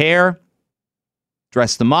 Cut the hair,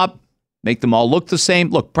 dress them up, make them all look the same.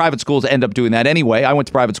 Look, private schools end up doing that anyway. I went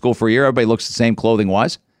to private school for a year. Everybody looks the same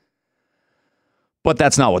clothing-wise. But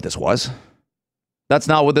that's not what this was. That's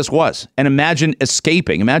not what this was. And imagine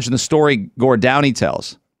escaping. Imagine the story Gord Downie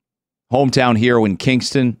tells. Hometown hero in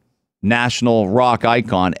Kingston, national rock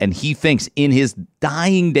icon. And he thinks in his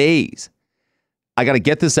dying days, I got to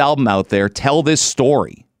get this album out there, tell this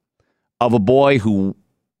story of a boy who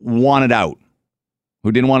wanted out,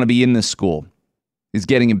 who didn't want to be in this school. He's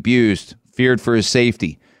getting abused, feared for his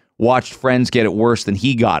safety, watched friends get it worse than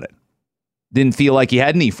he got it. Didn't feel like he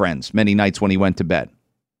had any friends many nights when he went to bed.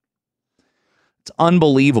 It's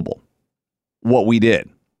unbelievable what we did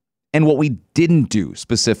and what we didn't do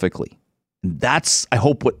specifically. That's, I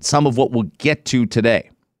hope, some of what we'll get to today.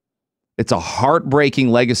 It's a heartbreaking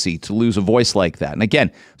legacy to lose a voice like that. And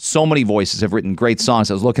again, so many voices have written great songs.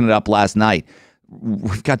 I was looking it up last night.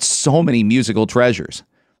 We've got so many musical treasures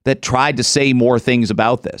that tried to say more things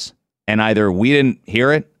about this. And either we didn't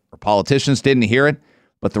hear it or politicians didn't hear it.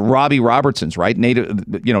 But the Robbie Robertsons, right?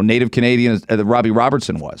 Native Canadian, Robbie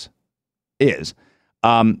Robertson is.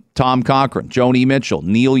 Tom Cochrane, Joni Mitchell,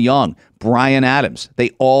 Neil Young, Bryan Adams.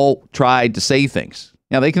 They all tried to say things.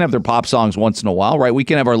 Now, they can have their pop songs once in a while, right? We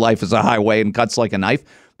can have our life as a highway and cuts like a knife.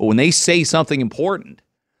 But when they say something important,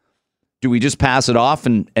 do we just pass it off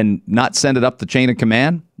and not send it up the chain of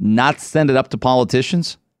command? Not send it up to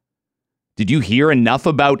politicians? Did you hear enough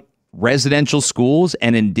about residential schools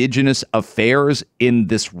and Indigenous affairs in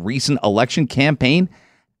this recent election campaign?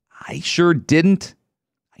 I sure didn't.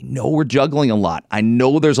 I know we're juggling a lot. I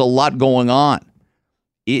know there's a lot going on.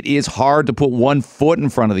 It is hard to put one foot in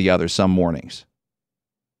front of the other some mornings.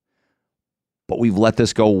 But we've let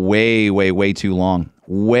this go way, way, way too long.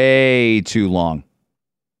 Way too long.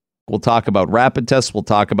 We'll talk about rapid tests. We'll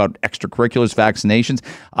talk about extracurriculars, vaccinations.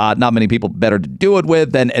 Not many people better to do it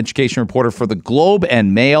with than education reporter for the Globe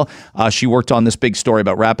and Mail. She worked on this big story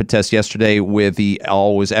about rapid tests yesterday with the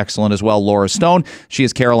always excellent as well, Laura Stone. She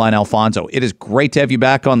is Caroline Alfonso. It is great to have you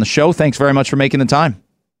back on the show. Thanks very much for making the time.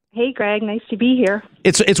 Hey, Greg. Nice to be here.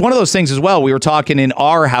 It's one of those things as well. We were talking in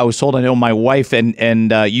our household. I know my wife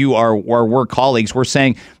and you are work colleagues. We're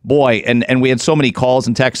saying, boy, and we had so many calls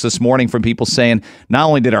and texts this morning from people saying, not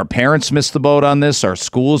only did our parents miss the boat on this, our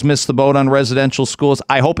schools missed the boat on residential schools.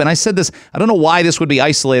 I hope, and I said this, I don't know why this would be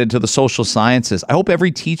isolated to the social sciences. I hope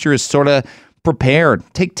every teacher is sort of prepared.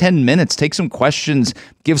 Take 10 minutes, take some questions,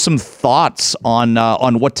 give some thoughts on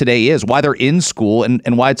what today is, why they're in school,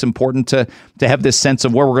 and why it's important to have this sense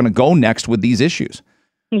of where we're going to go next with these issues.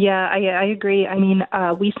 Yeah, I agree. I mean,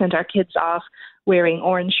 we sent our kids off wearing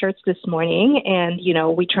orange shirts this morning, and,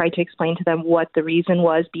 we tried to explain to them what the reason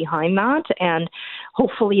was behind that. And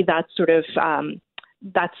hopefully that's sort of,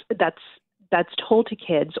 that's told to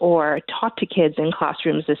kids or taught to kids in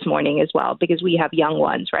classrooms this morning as well, because we have young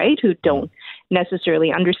ones, right, who don't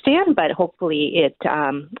necessarily understand, but hopefully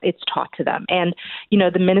it's taught to them. And,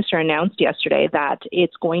 the minister announced yesterday that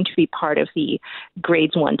it's going to be part of the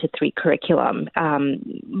grades 1 to 3 curriculum,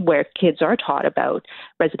 where kids are taught about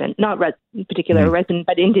resident,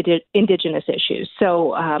 but Indigenous issues.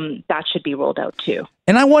 So that should be rolled out too.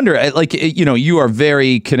 And I wonder, you are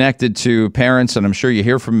very connected to parents, and I'm sure you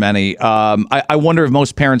hear from many. I wonder if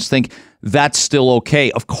most parents think that's still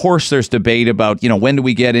okay. Of course, there's debate about, when do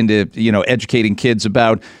we get into, educating kids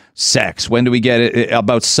about sex? When do we get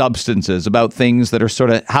about substances, about things that are sort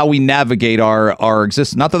of how we navigate our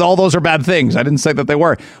existence? Not that all those are bad things. I didn't say that they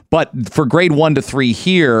were. But for grade 1 to 3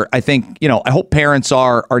 here, I think, I hope parents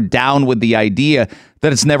are down with the idea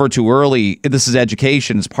that it's never too early. This is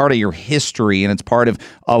education. It's part of your history, and it's part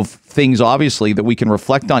of things, obviously, that we can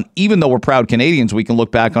reflect on. Even though we're proud Canadians, we can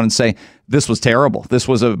look back on and say, this was terrible. This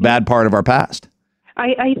was a bad part of our past.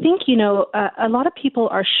 I think, a lot of people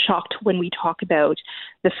are shocked when we talk about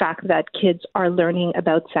the fact that kids are learning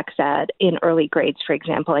about sex ed in early grades, for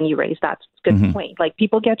example, and you raised that good point. Like,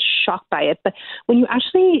 people get shocked by it. But when you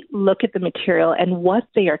actually look at the material and what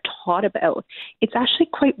they are taught about, it's actually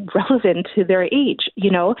quite relevant to their age.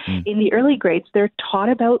 In the early grades, they're taught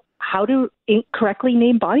about how to correctly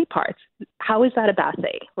name body parts. How is that a bad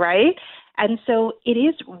thing, right? And so it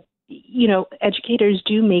is, educators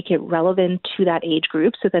do make it relevant to that age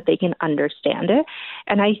group so that they can understand it.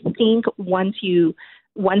 And I think once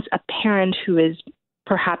a parent who is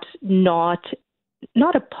perhaps not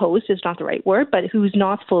opposed is not the right word, but who's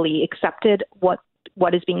not fully accepted what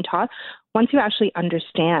is being taught, once you actually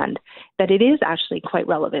understand that it is actually quite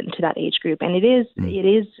relevant to that age group and it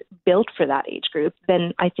is built for that age group,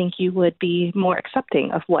 then I think you would be more accepting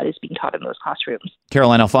of what is being taught in those classrooms.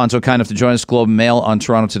 Caroline Alfonso, kind enough to join us, Globe and Mail on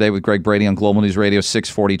Toronto Today with Greg Brady on Global News Radio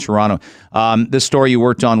 640 Toronto. This story you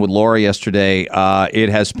worked on with Laura yesterday, it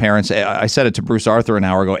has parents. I said it to Bruce Arthur an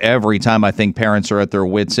hour ago. Every time I think parents are at their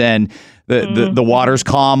wits' end, the water's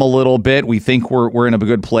calm a little bit. We think we're in a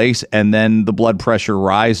good place, and then the blood pressure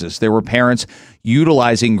rises. There were parents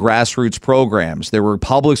utilizing grassroots programs. There were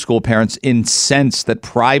public school parents incensed that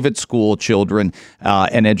private school children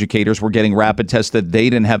and educators were getting rapid tests that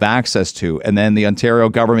they didn't have access to. And then the Ontario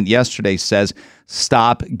government yesterday says,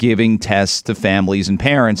 stop giving tests to families and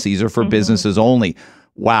parents. These are for businesses only.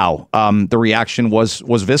 Wow. The reaction was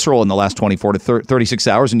visceral in the last 24 to 36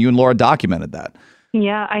 hours, and you and Laura documented that.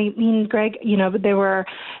 Yeah, I mean, Greg, there were,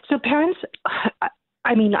 so parents,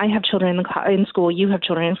 I mean, I have children in school, you have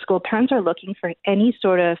children in school. Parents are looking for any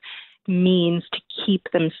sort of means to keep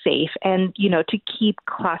them safe and, to keep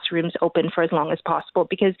classrooms open for as long as possible.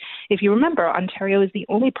 Because if you remember, Ontario is the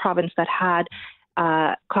only province that had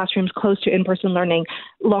classrooms closed to in-person learning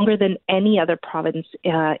longer than any other province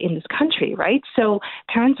in this country, right? So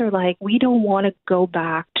parents are like, we don't want to go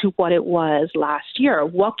back to what it was last year.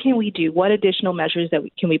 What can we do? What additional measures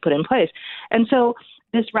can we put in place? And so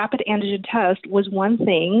this rapid antigen test was one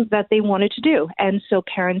thing that they wanted to do. And so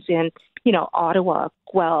parents in, Ottawa,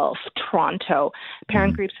 Guelph, Toronto,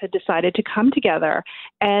 parent groups had decided to come together,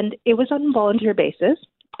 and it was on a volunteer basis.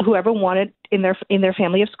 Whoever wanted in their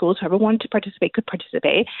family of schools, whoever wanted to participate could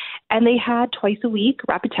participate. And they had twice a week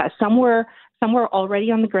rapid tests. Some were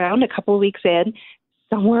already on the ground a couple of weeks in.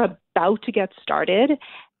 Some were about to get started.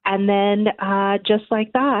 And then just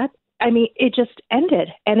like that, it just ended,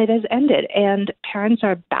 and it has ended. And parents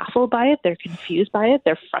are baffled by it. They're confused by it.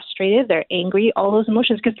 They're frustrated. They're angry, all those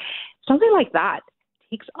emotions, because something like that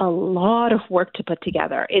takes a lot of work to put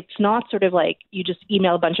together. It's not sort of like you just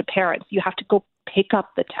email a bunch of parents. You have to go pick up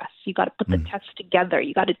the tests. You got to put the tests together.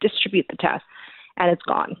 You got to distribute the tests, and it's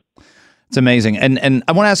gone. It's amazing. And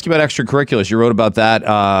I want to ask you about extracurriculars. You wrote about that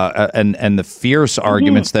and the fierce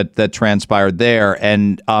arguments that transpired there.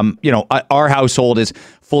 And, our household is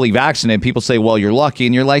fully vaccinated. People say, well, you're lucky.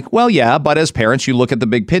 And you're like, well, yeah. But as parents, you look at the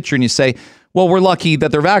big picture and you say, well, we're lucky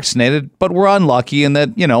that they're vaccinated, but we're unlucky in that,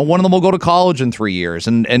 one of them will go to college in 3 years.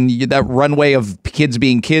 And that runway of kids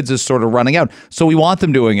being kids is sort of running out. So we want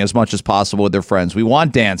them doing as much as possible with their friends. We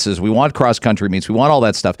want dances. We want cross-country meets. We want all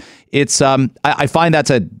that stuff. It's I find that's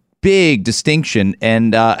a big distinction,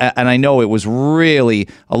 and I know it was really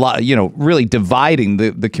a lot, really dividing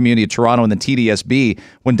the community of Toronto and the TDSB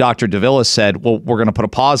when Dr. Davila said, well, we're going to put a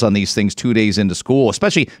pause on these things 2 days into school,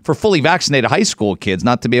 especially for fully vaccinated high school kids,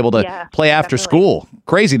 not to be able to play after school.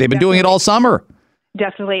 Crazy. They've been doing it all summer.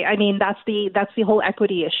 Definitely. That's the whole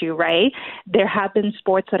equity issue, right? There have been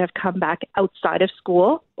sports that have come back outside of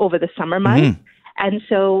school over the summer months. And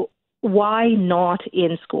so why not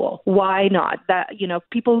in school? Why not? That,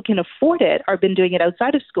 people who can afford it are been doing it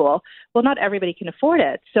outside of school. Well, not everybody can afford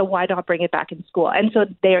it. So why not bring it back in school? And so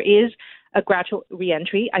there is a gradual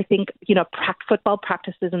reentry. I think, football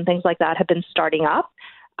practices and things like that have been starting up.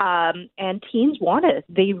 And teens want it.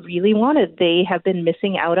 They really want it. They have been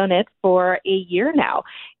missing out on it for a year now.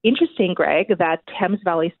 Interesting, Greg, that Thames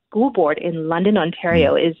Valley School Board in London,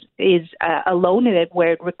 Ontario is alone in it,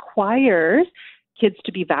 where it requires kids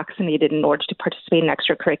to be vaccinated in order to participate in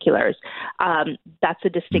extracurriculars. That's a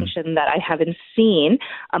distinction that I haven't seen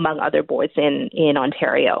among other boards in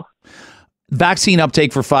Ontario. Vaccine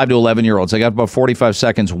uptake for 5 to 11-year-olds. I got about 45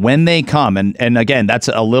 seconds when they come. And again, that's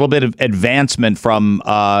a little bit of advancement from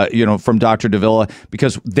Dr. Davila,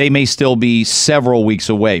 because they may still be several weeks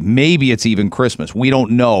away. Maybe it's even Christmas. We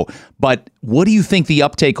don't know. But what do you think the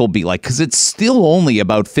uptake will be like? Because it's still only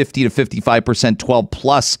about 50 to 55%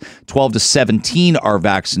 12 to 17 are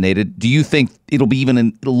vaccinated. Do you think it'll be even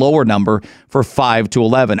a lower number for 5 to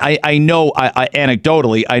 11? I know,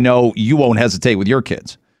 anecdotally, I know you won't hesitate with your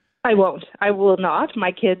kids. I won't. I will not.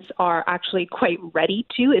 My kids are actually quite ready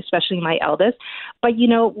to, especially my eldest. But,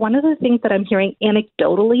 one of the things that I'm hearing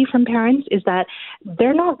anecdotally from parents is that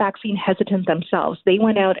they're not vaccine hesitant themselves. They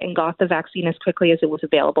went out and got the vaccine as quickly as it was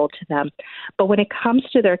available to them. But when it comes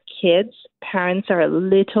to their kids, parents are a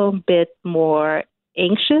little bit more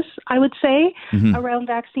anxious, I would say, around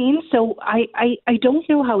vaccines. So I don't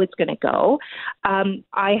know how it's going to go.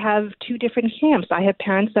 I have two different camps. I have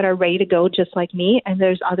parents that are ready to go just like me, and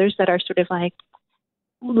there's others that are sort of like,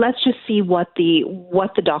 let's just see what the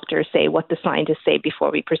doctors say, what the scientists say before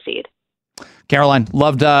we proceed. Caroline,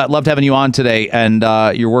 loved having you on today, and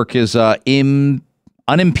your work is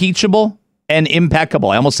unimpeachable and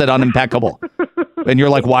impeccable. I almost said unimpeccable. And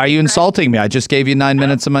you're like, why are you insulting me? I just gave you 9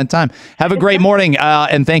 minutes of my time. Have a great morning,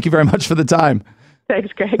 and thank you very much for the time.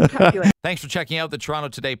 Thanks, Greg. Talk to you later. Thanks for checking out the Toronto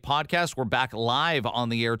Today podcast. We're back live on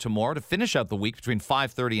the air tomorrow to finish out the week between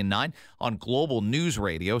 5:30 and 9 on Global News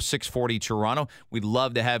Radio, 640 Toronto. We'd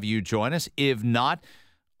love to have you join us. If not,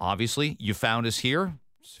 obviously, you found us here.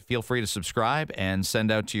 Feel free to subscribe and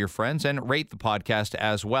send out to your friends, and rate the podcast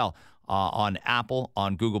as well on Apple,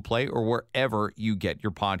 on Google Play, or wherever you get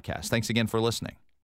your podcasts. Thanks again for listening.